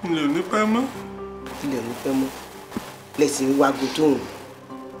 Ilẹ̀ ò ní pẹ́ mọ́. Ilẹ̀ ò ní pẹ́ mọ́. Lẹ́sìn ń wago tóun.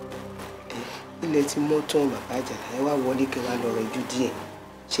 Ilẹ̀ ti mọ́ tán bàbá Àjàlá. Ẹ wá wọlé kẹ wá lọ rẹ̀ jù díẹ̀.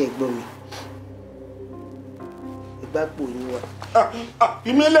 Ṣé ẹ gbọ́ mi? Ẹ gbá pò yín wá.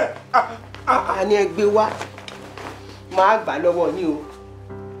 Ìmílẹ̀. A ní ẹ gbé wá. Máa gbà lọ́wọ́ yín o.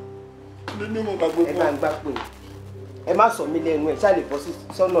 Ẹ máa gbá pò yín. Ẹ má sọ mí lẹ́nu ẹ̀ ṣáà lè bọ́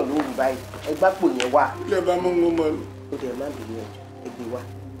sọ́nà lóru báyìí. Ẹ gbá pò yẹn wá. Ilé bá mọ́ wọn mọ́ lọ. Ó dẹ̀ má bínú ẹ̀jọ̀. Ẹ gbé wá.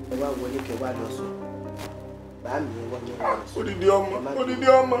 Ẹ wá wọlé kẹ wá lọ sùn. Bàá mi ẹ wá ní wá lọ sùn. Odidi ọmọ. Odidi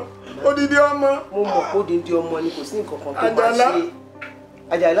ọmọ. Odidi ọmọ. Mo mọ̀ pé odidi ọmọ ni kò sí nǹkan kan tó máa ṣe.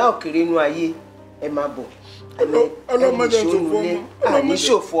 Àjàlá òkèrè inú ayé. Ẹ máa bọ̀. Ọlọ́mọdé ṣòfò ọmọ. Àní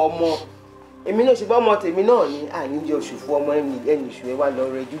ṣòfò ọmọ. Èmi náà ṣùgbọ́n ọmọ tèmi náà ni àní jọ ṣòfò ọmọ ẹni ìṣù ẹ wá lọ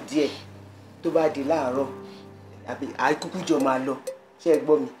rẹjú díẹ̀ tó bá di láàárọ̀ àbí àìkúkú jọ máa lọ. Ṣé ẹ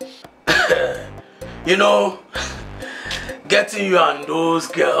gbọ́ mi? You know, getting you and those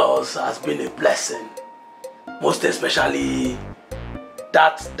girls has been a blessing. Most especially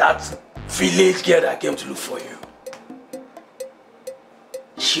that village girl that came to look for you.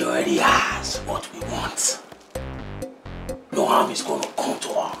 She already has what we want. No harm is gonna come to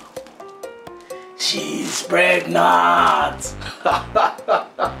her. She's pregnant.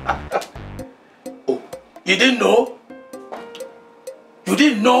 Oh, you didn't know? You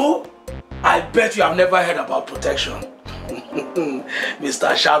didn't know? I bet you have never heard about protection.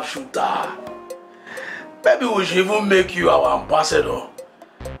 Mr. Sharpshooter. Maybe we should even make you our ambassador.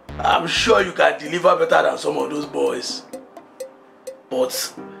 I'm sure you can deliver better than some of those boys.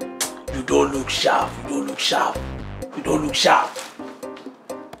 But you don't look sharp. You don't look sharp. You don't look sharp.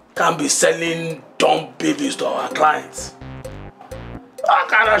 Can't be selling dumb babies to our clients. I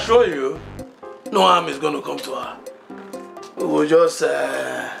can assure you, no harm is going to come to her. We will just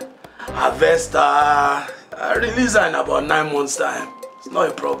harvest her, release her in about 9 months' time. It's not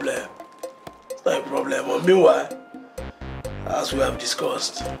a problem. It's not a problem. But meanwhile, as we have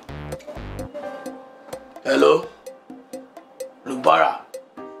discussed. Hello? Lubara?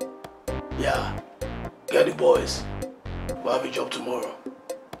 Yeah. Get the boys. We'll have a job tomorrow.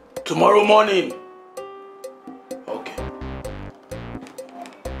 Tomorrow morning. Okay.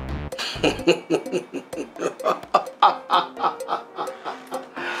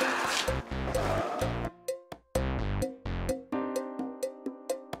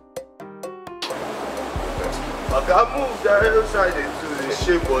 I can move the other side into the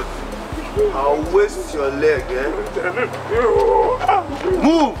shape, but I'll waste your leg, eh?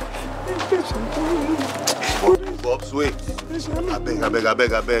 Move! Bobs, wait. I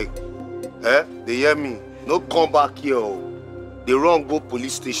beg. Eh? They hear me. No come back here. They run go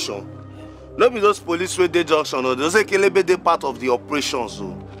police station. No be those police wey dey junction, or those Ekelebe dey part of the operations.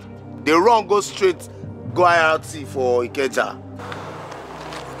 So. They run go straight, go IRT for Ikeja.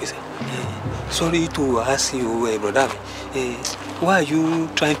 Sorry to ask you, brother. Why are you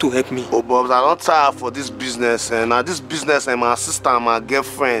trying to help me? Oh, Bobs, I'm not tired for this business. Now this business, my sister, my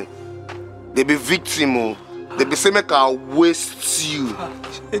girlfriend, they be victim. Oh. They be say make I waste you.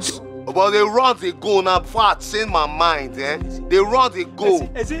 But they run, they go now. Before I change my mind, eh? They run, they go.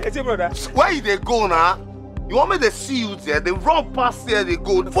 Brother. Where they go now? You want me to see you there? They run past there, they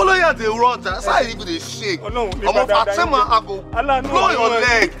go. Follow here, they run. That's how you they shake. Oh no, I'm off. I tell my I go blow your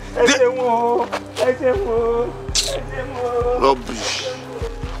leg. Rubbish.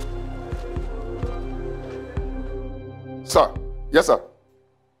 Sir, yes, sir.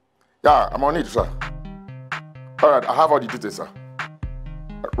 Yeah, I'm on it, sir. All right, I have all the details, sir.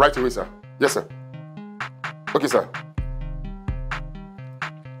 Right away, sir. Yes, sir. Okay, sir.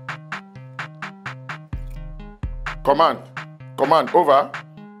 Command, over.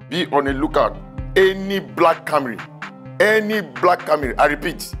 Be on a lookout. Any black Camry. I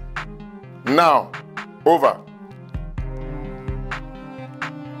repeat. Now, over.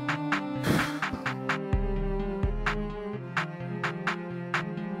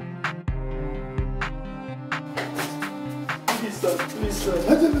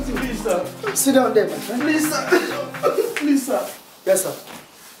 Please, sir. Sit down there, my friend. Please, sir. Yes, sir.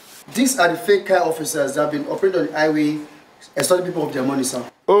 These are the fake car officers that have been operating on the highway, extorting people of their money, sir.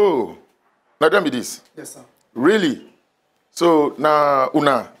 Oh, now tell me this. Yes, sir. Really? So now,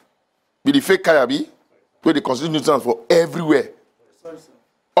 Una, be the fake car, Abi, where they constitute nuisance for everywhere. Sorry, sir.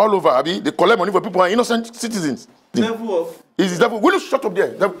 All over, Abi, they collect money for people who are innocent citizens. Devil. Is the devil? Will you shut up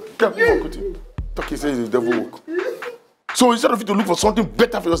there? Devil, walk with you. Talk, he says it's the devil walk. So instead of you to look for something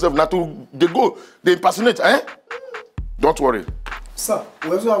better for yourself, now they impersonate, eh? Don't worry. Sir,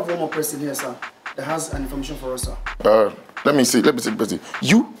 we also have one more person here, sir, that has an information for us, sir. Let me see.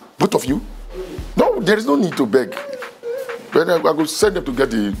 You, both of you? No, there is no need to beg. But I will send them to get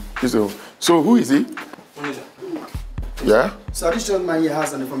the. So who is he? Yeah? So this gentleman here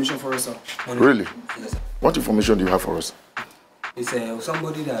has an information for us, sir. Really? Yes, sir. What information do you have for us? It's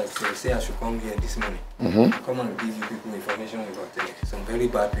somebody that say I should come here this morning. Come and give you people information about some very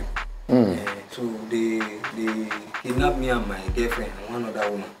bad people. So they kidnapped me and my girlfriend and one other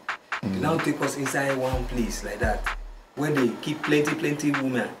woman. They now take us inside one place like that, where they keep plenty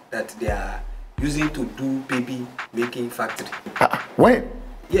women that they are using to do baby making factory. When?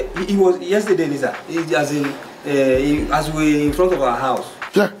 Yeah, it was yesterday, Nisa. As we in front of our house.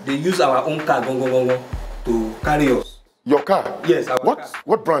 Yeah. They use our own car, to carry us. Your car? Yes, our car.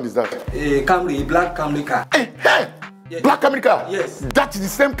 What brand is that? Camry, a black Camry car. Hey! Yes. Black Camry car? Yes. That is the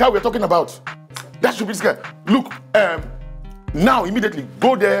same car we're talking about. That should be this guy. Look, now immediately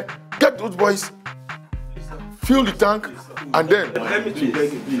go there, get those boys, fill the tank, and then. Let me to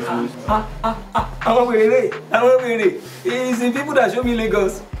beg you, please. I'm waiting. It's the people that show me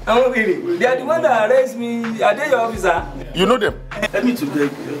Lagos. I'm waiting. They are the ones that arrest me. Are they your officer? You know them? Let me to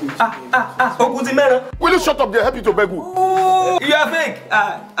beg you. Will you shut up there? Help you to beg who? You are fake.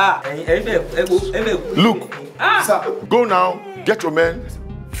 Look, sir, go now, get your men,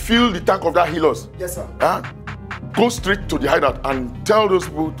 fill the tank of that healers. Yes, sir. Go straight to the hideout and tell those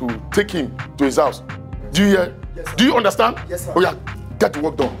people to take him to his house. Do you hear? Yes, sir. Do you understand? Yes, sir. Oh yeah, get the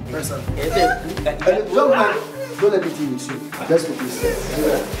work done. Yes, sir. Don't let me deal with you. Let's go, please.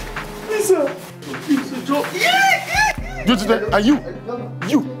 Please, sir. And you,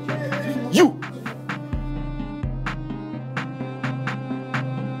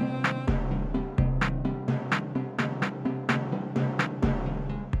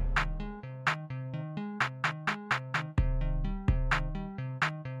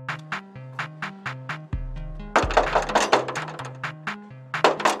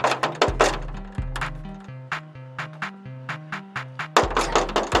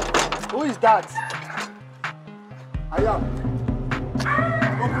 Who is that? I am.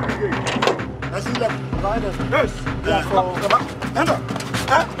 Open the gate. I see them. Behind us. Yes. Yeah, so... Enter.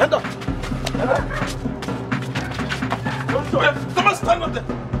 Enter. Come on, stand up there.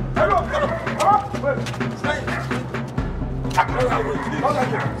 Hello. Wait. Stand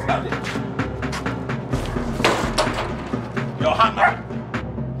there. Your hand now.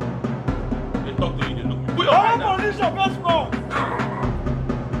 They talk to you, they look. Put your hand down. Police your best man.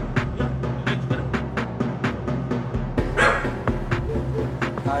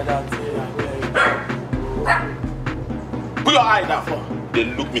 Put your eye down for. They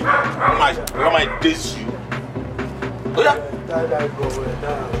look me. Come I diss you. Oh yeah.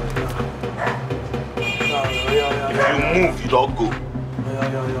 If you move, you don't go.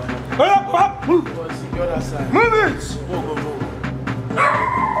 Move. Move it.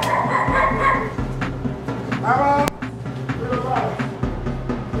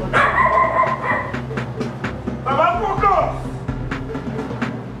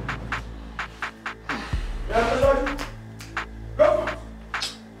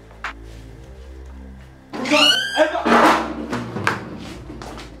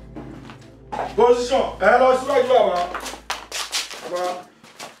 Position. Hello, straight over.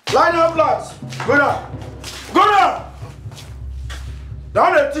 Line up, lads. Go down. Go down.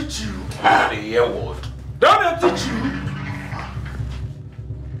 Don't they teach you? The hear what? Don't they teach you?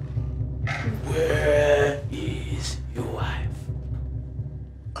 Where is your wife?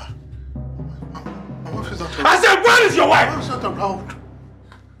 My wife is not around. I said, where is your wife? My wife is not around.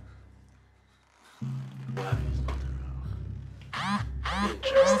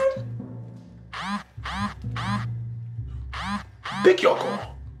 Interesting. Pick your call.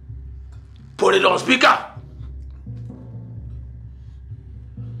 Put it on speaker.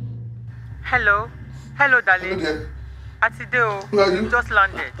 Hello, darling. Hello, Atideo, who are you? just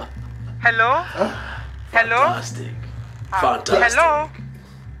landed. Hello? Hello? Fantastic. Fantastic. Hello?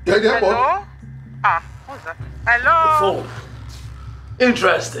 Yeah, Hello? What's that? Hello? Phone.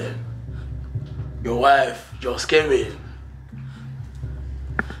 Interesting. Your wife just came in.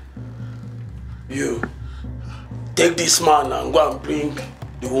 You take this man and go and bring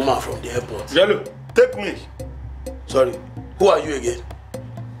the woman from the airport. Yellow, take me. Sorry, who are you again?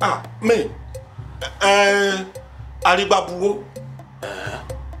 Me. Aribabuwo.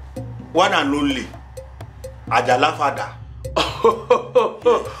 One and only. Ajala father.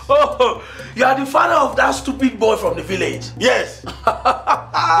 You are the father of that stupid boy from the village. Yes.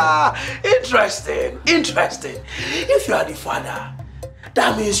 Interesting. If you are the father,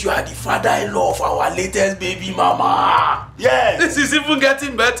 that means you are the father-in-law of our latest baby mama. Yes. This is even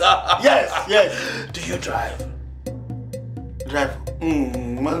getting better. Yes. Do you drive? Drive.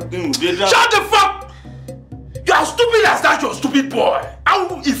 Shut the fuck! You are stupid as that, you stupid boy.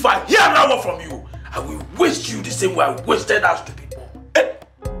 If I hear that word from you, I will waste you the same way I wasted that stupid boy. Hey,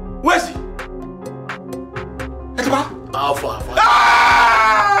 where's he? Alpha.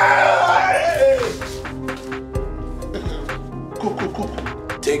 Go.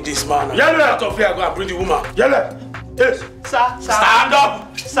 Take this man and get out of here. Go and bring the woman. Yes. Sir. Stand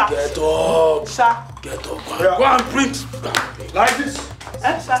up. Sir. Get up. Sir. Get up. Go and bring. Like this.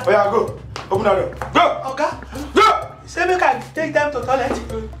 Sir. Oh yeah, go. Open that door. Go. Okay. Go. Say make I take them to toilet.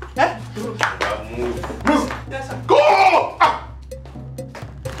 Move. Yes, sir. Go.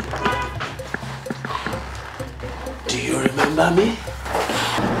 Do you remember me?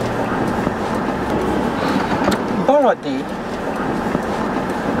 Borody,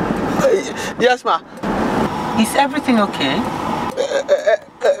 Yes, ma. is everything okay?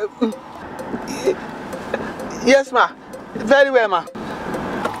 Yes, ma. Very well, ma.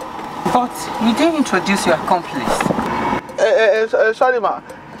 But you didn't introduce your accomplice. Sorry, ma.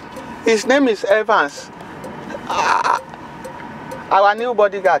 His name is Evans. Our new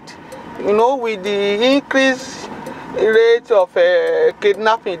bodyguard. You know, with the increased rate of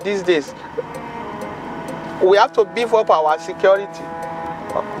kidnapping these days, we have to beef up our security.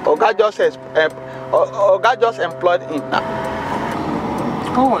 Oga just employed him now.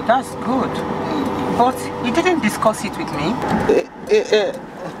 Oh, that's good. But you didn't discuss it with me?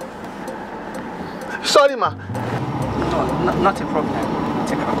 Sorry, ma. No, not a problem.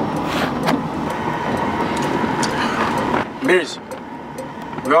 Take it. Miss,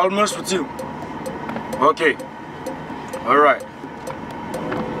 we're almost with you. Okay. All right.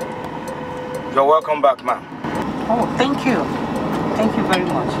 You're welcome back, ma'am. Oh, thank you. Thank you very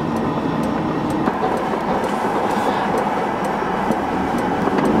much.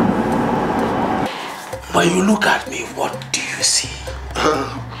 When you look at me, what do you see?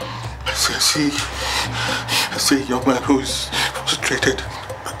 I see a young man who's frustrated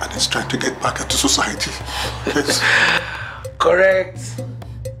and is trying to get back into society. Yes. Correct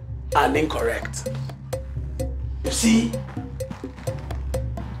and incorrect. You see,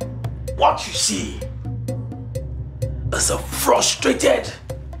 what you see is a frustrated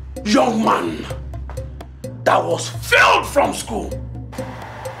young man that was failed from school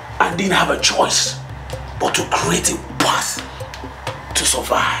and didn't have a choice but to create a path to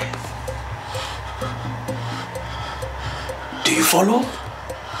survive. Do you follow?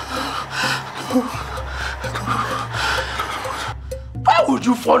 Why would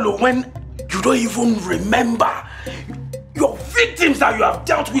you follow when you don't even remember your victims that you have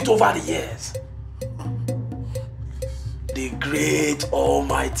dealt with over the years? The great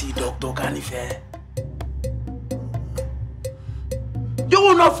almighty Dr. Kanife. You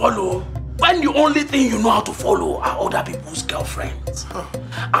will not follow when the only thing you know how to follow are other people's girlfriends.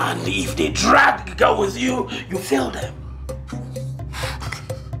 And if they drag the girl with you, you fail them.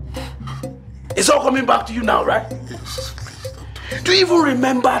 It's all coming back to you now, right? Yes, please don't. Do you even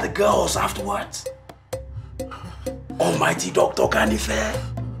remember the girls afterwards? Almighty Dr. Kanife.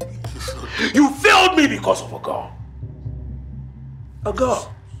 You failed me because of a girl. A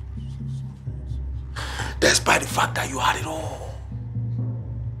girl. Despite the fact that you had it all.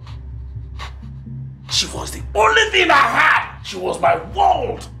 She was the only thing I had. She was my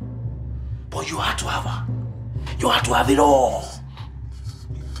world. But you had to have her. You had to have it all.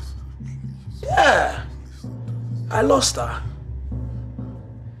 Yeah. I lost her.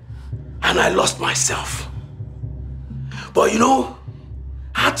 And I lost myself. But you know,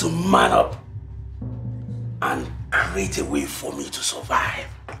 I had to man up and create a way for me to survive.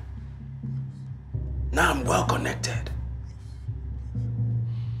 Now I'm well connected.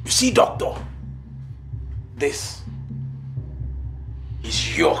 You see, doctor, this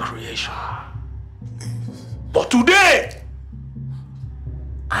is your creation. But today,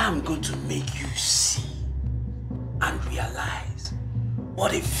 I am going to make you see and realize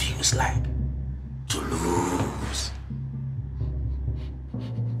what it feels like to lose.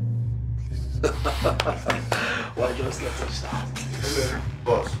 Why just let it start?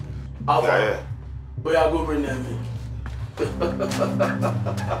 Boss. Yeah. Where I go bring them in? The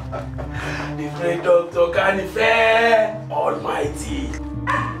great Dr. Kanife Almighty.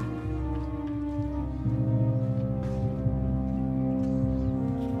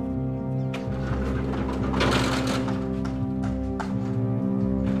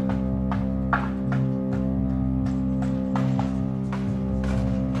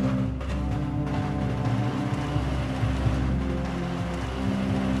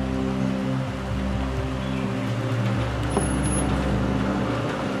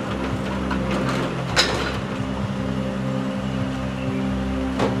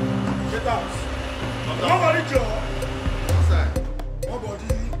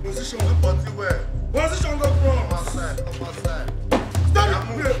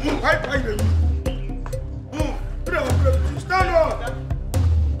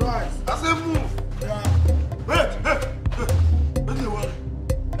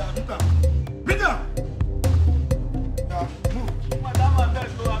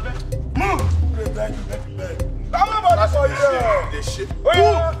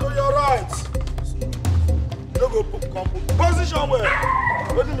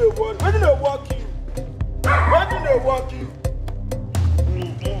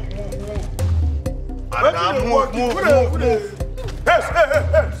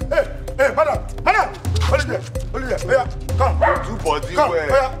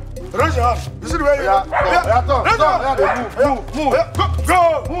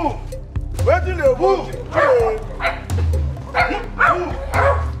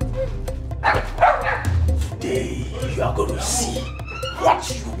 Today, you are going to see what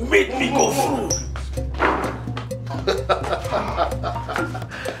you made me go through.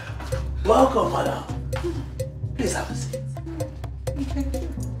 Welcome, madam. Please have a seat.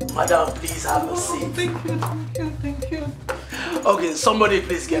 Madam, please have a seat. Thank you. Okay, somebody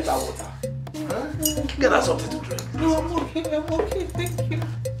please get her water. Get her something to drink. No, I'm okay, thank you.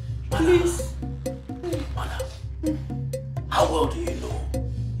 Please. Madam, how well do you know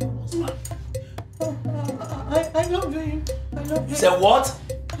your husband? I love him. You said what?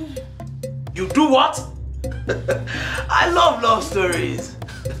 You do what? I love love stories.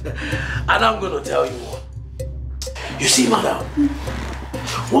 And I'm going to tell you what. You see, madam,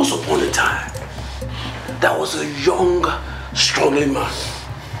 once upon a time, there was a young, struggling man.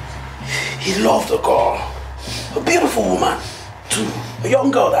 He loved a girl, a beautiful woman, too, a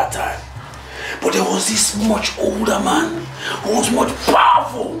young girl that time. But there was this much older man who was much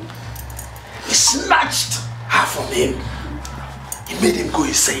powerful. He snatched her from him. It made him go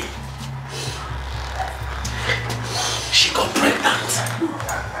insane. She got pregnant.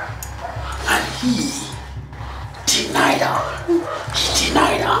 And he denied her. He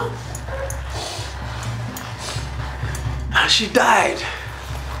denied her. And she died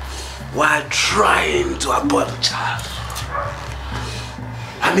while trying to abort the child.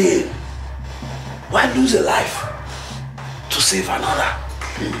 I mean, why lose a life to save another?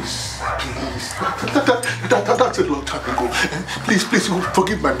 Please, please. That's a long time ago. Please, please,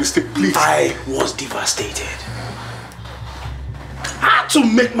 forgive my mistake, please. I was devastated. I had to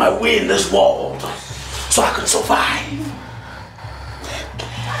make my way in this world so I can survive.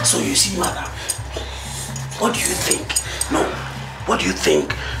 So you see, madam, what do you think? No, what do you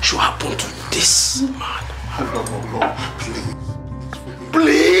think should happen to this man? No, please.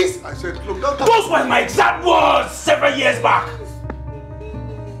 Please? I said, look, those were my exact words several years back.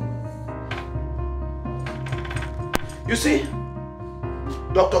 You see,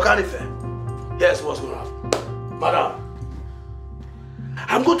 Dr. Kanife, here's what's going to happen. Madam,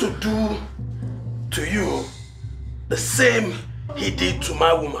 I'm going to do to you the same he did to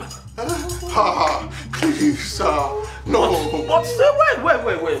my woman. Please, no. But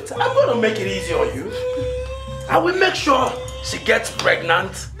wait. I'm going to make it easy on you. I will make sure she gets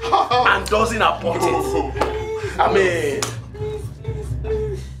pregnant and doesn't abort it. I mean,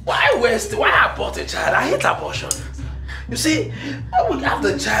 why waste? Why abort a child? I hate abortion. You see, I would have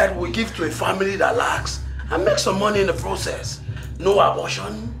the child we give to a family that lacks and make some money in the process. No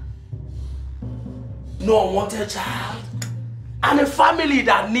abortion, no unwanted child, and a family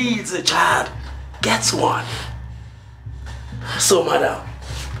that needs a child gets one. So, madam,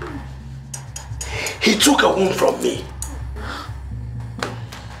 he took a womb from me.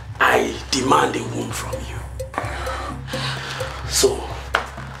 I demand a womb from you. So,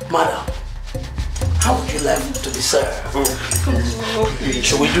 madam, how would you like to be served? Please.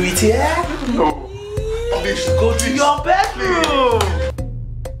 Should we do it here? No. Please. Go to your bedroom.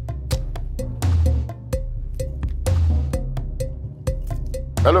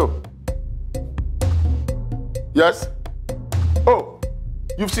 Hello? Yes? Oh,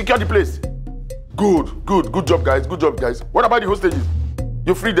 you've secured the place. Good job, guys. Good job, guys. What about the hostages?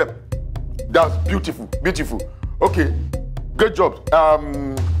 You freed them. That's beautiful. Okay, great job.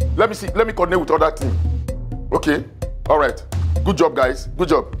 Let me coordinate with other team. Okay, all right. Good job, guys. Good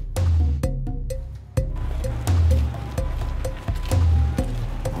job.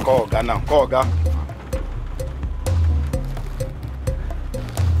 Call Oga now. Call Oga.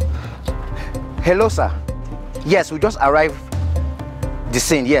 Hello, sir. Yes, we just arrived the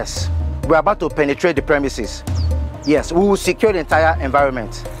scene, yes. We're about to penetrate the premises. Yes, we will secure the entire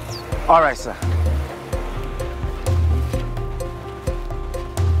environment. All right, sir.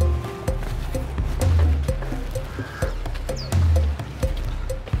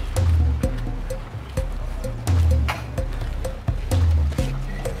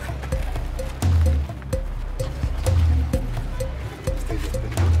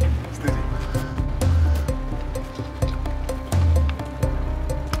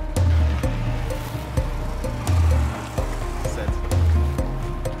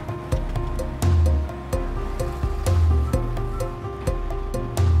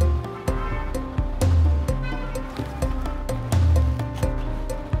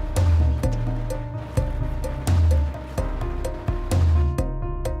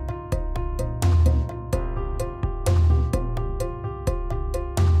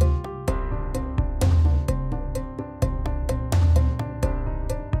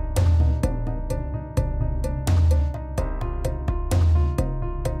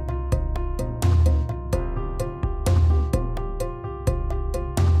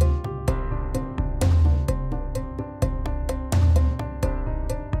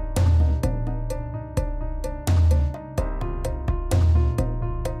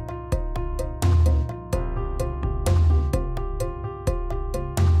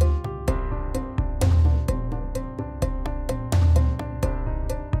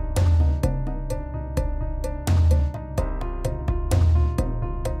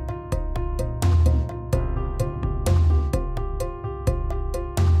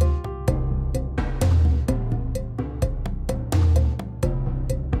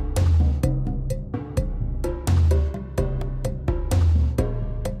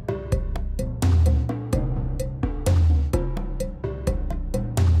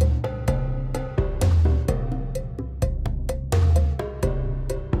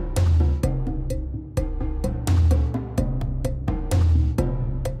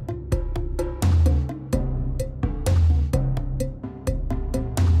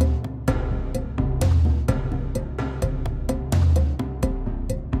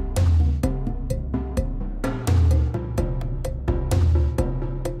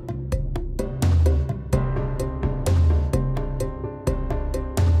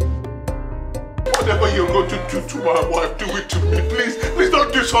 what you're going to do to my wife, do it to me, please. Please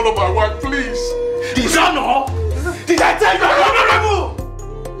don't dishonor my wife, please. Dishonor? Did I tell you I'm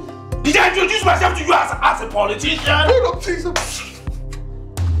honorable? Did I introduce myself to you as a politician? No, please.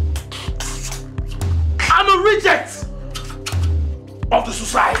 I'm a reject of the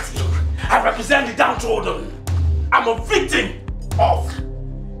society. I represent the downtrodden. I'm a victim of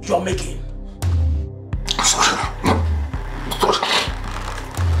your making.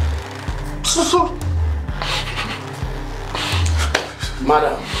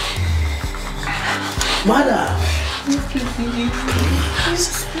 Madam.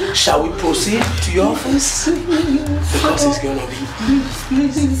 Shall we proceed to your office? Because it's gonna be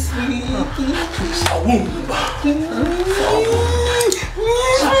a womb.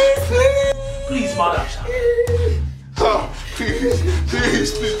 Please, madam. Oh,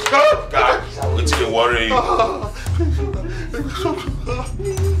 please. Oh, God. What's the worry?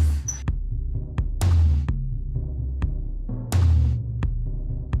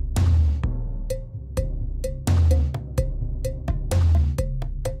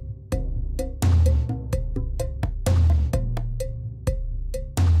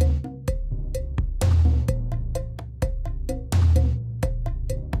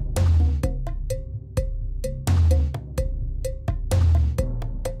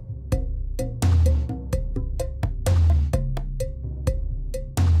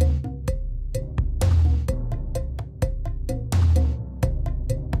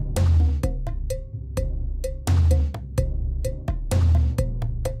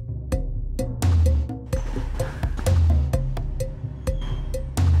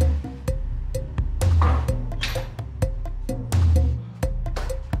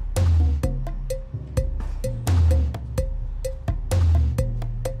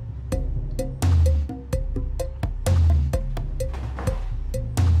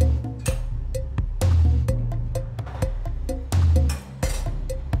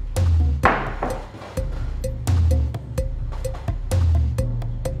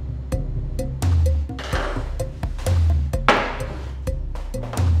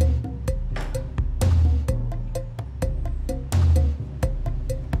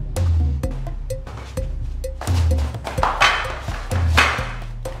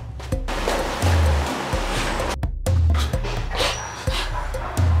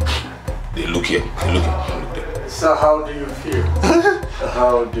 So how do you feel?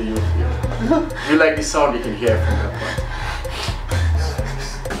 How do you feel? Do you like the sound you can hear from that point?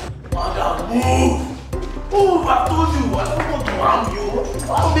 Madam, move! Move! I told you, I don't want to harm you.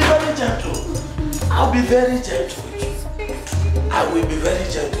 I'll be very gentle. I'll be very gentle with you. I will be very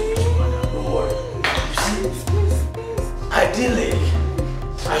gentle with you, madam. Don't worry. You see, ideally,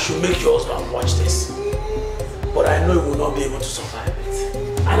 I should make your husband watch this. But I know he will not be able to survive it.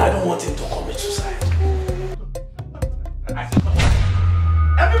 And I don't want him to commit suicide.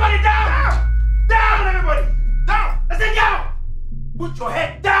 Everybody down! Down, everybody! Down! I said down! Put your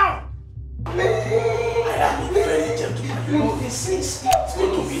head down! I am very gentleman. You know, this is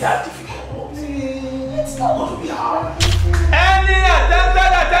going to be that difficult. It's not going to be hard. Any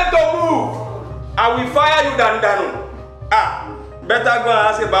attempt to move, I will fire you, Danu. Ah, better go and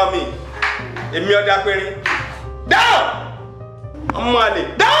ask about me. Down! I'm money.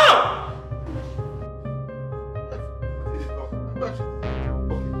 Down!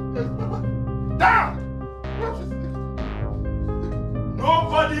 Down!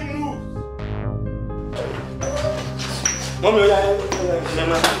 Nobody moves.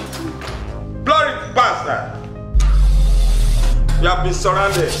 Bloody bastard! You have been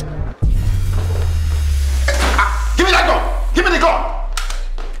surrounded. Give me that gun! Give me the gun!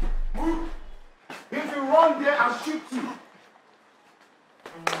 Move. If you run there, I'll shoot you.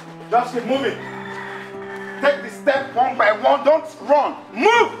 Just keep moving. Take the step one by one. Don't run.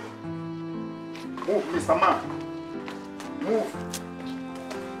 Move! Move, Mr. Man. Move.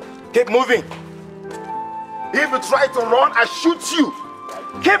 Keep moving. If you try to run, I shoot you.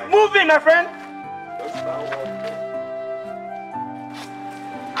 Keep moving, my friend.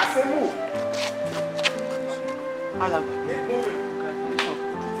 I say move. Keep moving.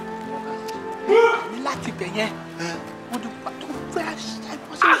 Láti bẹ̀ yẹn, ó di pàtó fẹ́ ṣe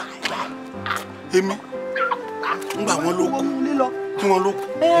Èmi, ngbà wọn ló kú, tí wọn ló kú,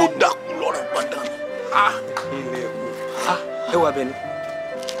 mo dákú lọ́rọ̀ padà. Ẹ wo Abẹ́ní.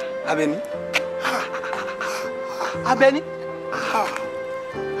 Abẹ́ní. Abẹ́ní.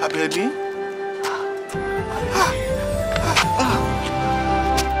 Abẹ́ní.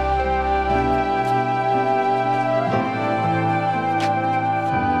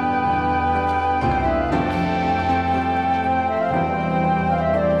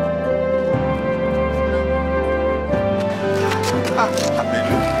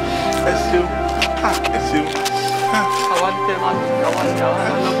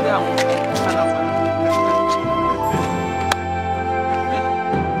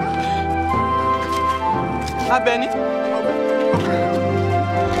 Abeni.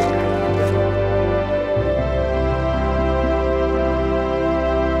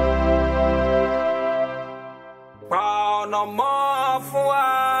 Ọ̀nà mọ́ fún wa,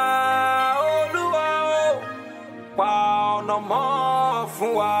 Olúwa o. Pa ọ̀nà mọ́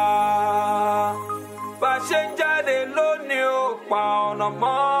fún wa. Bá ṣe ń jáde lónìí o, pa ọ̀nà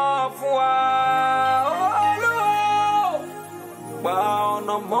mọ́ fún wa, Olúwa o. Pa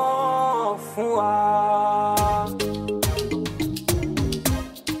ọ̀nà mọ́ fún wa.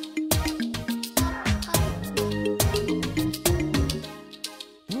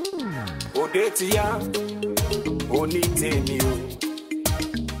 Òde ti yá. Oní tèmi o,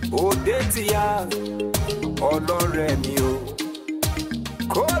 òde ti yá, ọlọ́rẹ̀ mi o,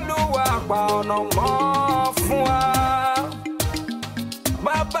 k'Olúwa pa ọ̀nà mọ́ fún wa,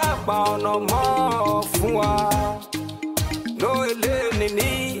 bàbá pa ọ̀nà mọ́ fún wa, no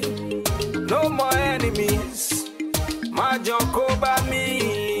elénìní, no more enemies, má jọ kó bá mi,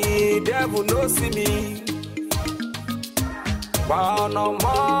 devil no see me, pa ọ̀nà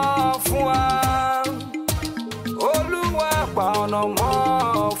mọ́ fún wa. Olúwa pa ọ̀nà mọ́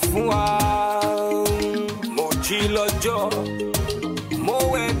fún wa. Mo jí lọ́jọ́, mo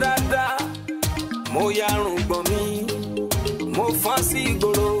wẹ̀ dáadáa, mo yarùngbọ̀n mi, mo fọ́n sí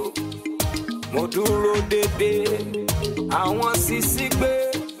ìgboro, mo dúró dédé, àwọn sisi gbé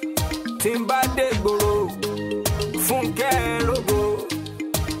tí n bá dé gbòòrò, Fúnkẹ́ rógo,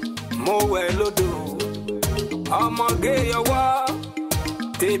 mo wẹ̀ lódò, ọmọge yọwọ́,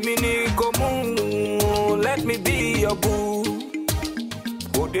 tèmi ni kò mú. Let me be your boo.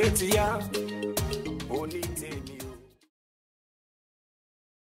 Òde ti yá.